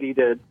one lady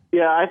did.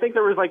 Yeah, I think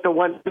there was like the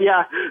one.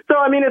 Yeah. So,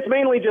 I mean, it's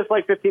mainly just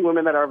like 15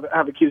 women that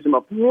have accused him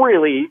of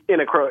really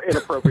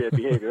inappropriate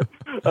behavior.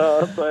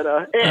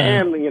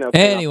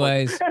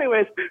 Anyways,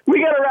 we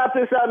got to wrap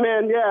this up,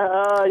 man.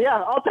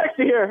 Yeah. I'll text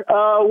you here.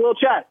 We'll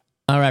chat.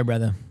 All right,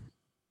 brother.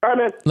 All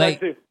right,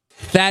 man.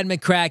 Thad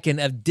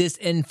McCracken of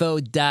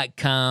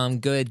disinfo.com.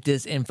 Go to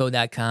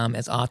disinfo.com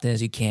as often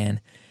as you can.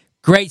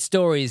 Great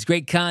stories,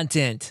 great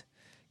content.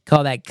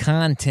 Call that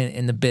content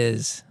in the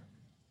biz.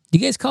 Do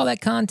you guys call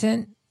that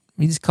content?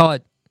 You just call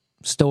it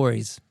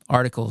stories,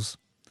 articles.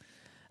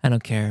 I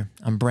don't care.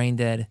 I'm brain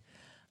dead,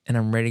 and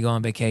I'm ready to go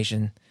on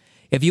vacation.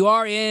 If you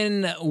are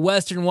in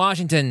Western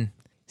Washington,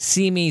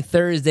 see me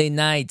Thursday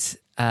night,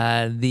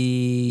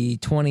 the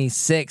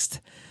 26th.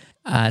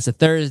 It's a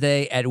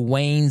Thursday at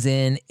Wayne's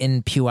Inn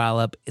in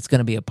Puyallup. It's going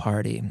to be a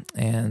party.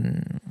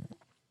 And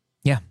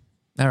yeah,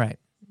 all right.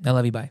 I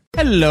love you. Bye.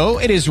 Hello,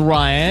 it is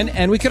Ryan,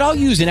 and we could all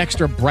use an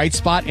extra bright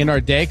spot in our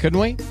day, couldn't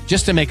we?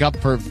 Just to make up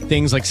for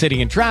things like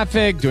sitting in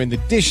traffic, doing the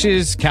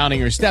dishes,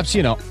 counting your steps,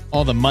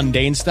 all the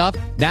mundane stuff.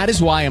 That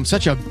is why I'm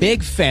such a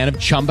big fan of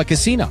Chumba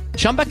Casino.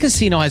 Chumba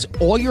Casino has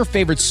all your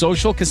favorite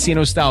social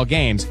casino-style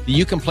games that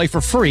you can play for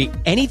free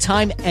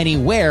anytime,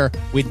 anywhere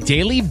with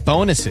daily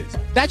bonuses.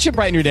 That should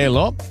brighten your day a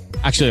little.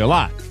 Actually, a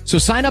lot. So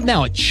sign up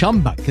now at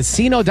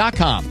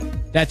ChumbaCasino.com.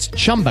 That's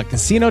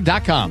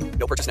ChumbaCasino.com.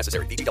 No purchase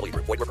necessary. VGW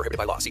Group. Void where prohibited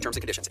by law. See terms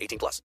and conditions. 18+.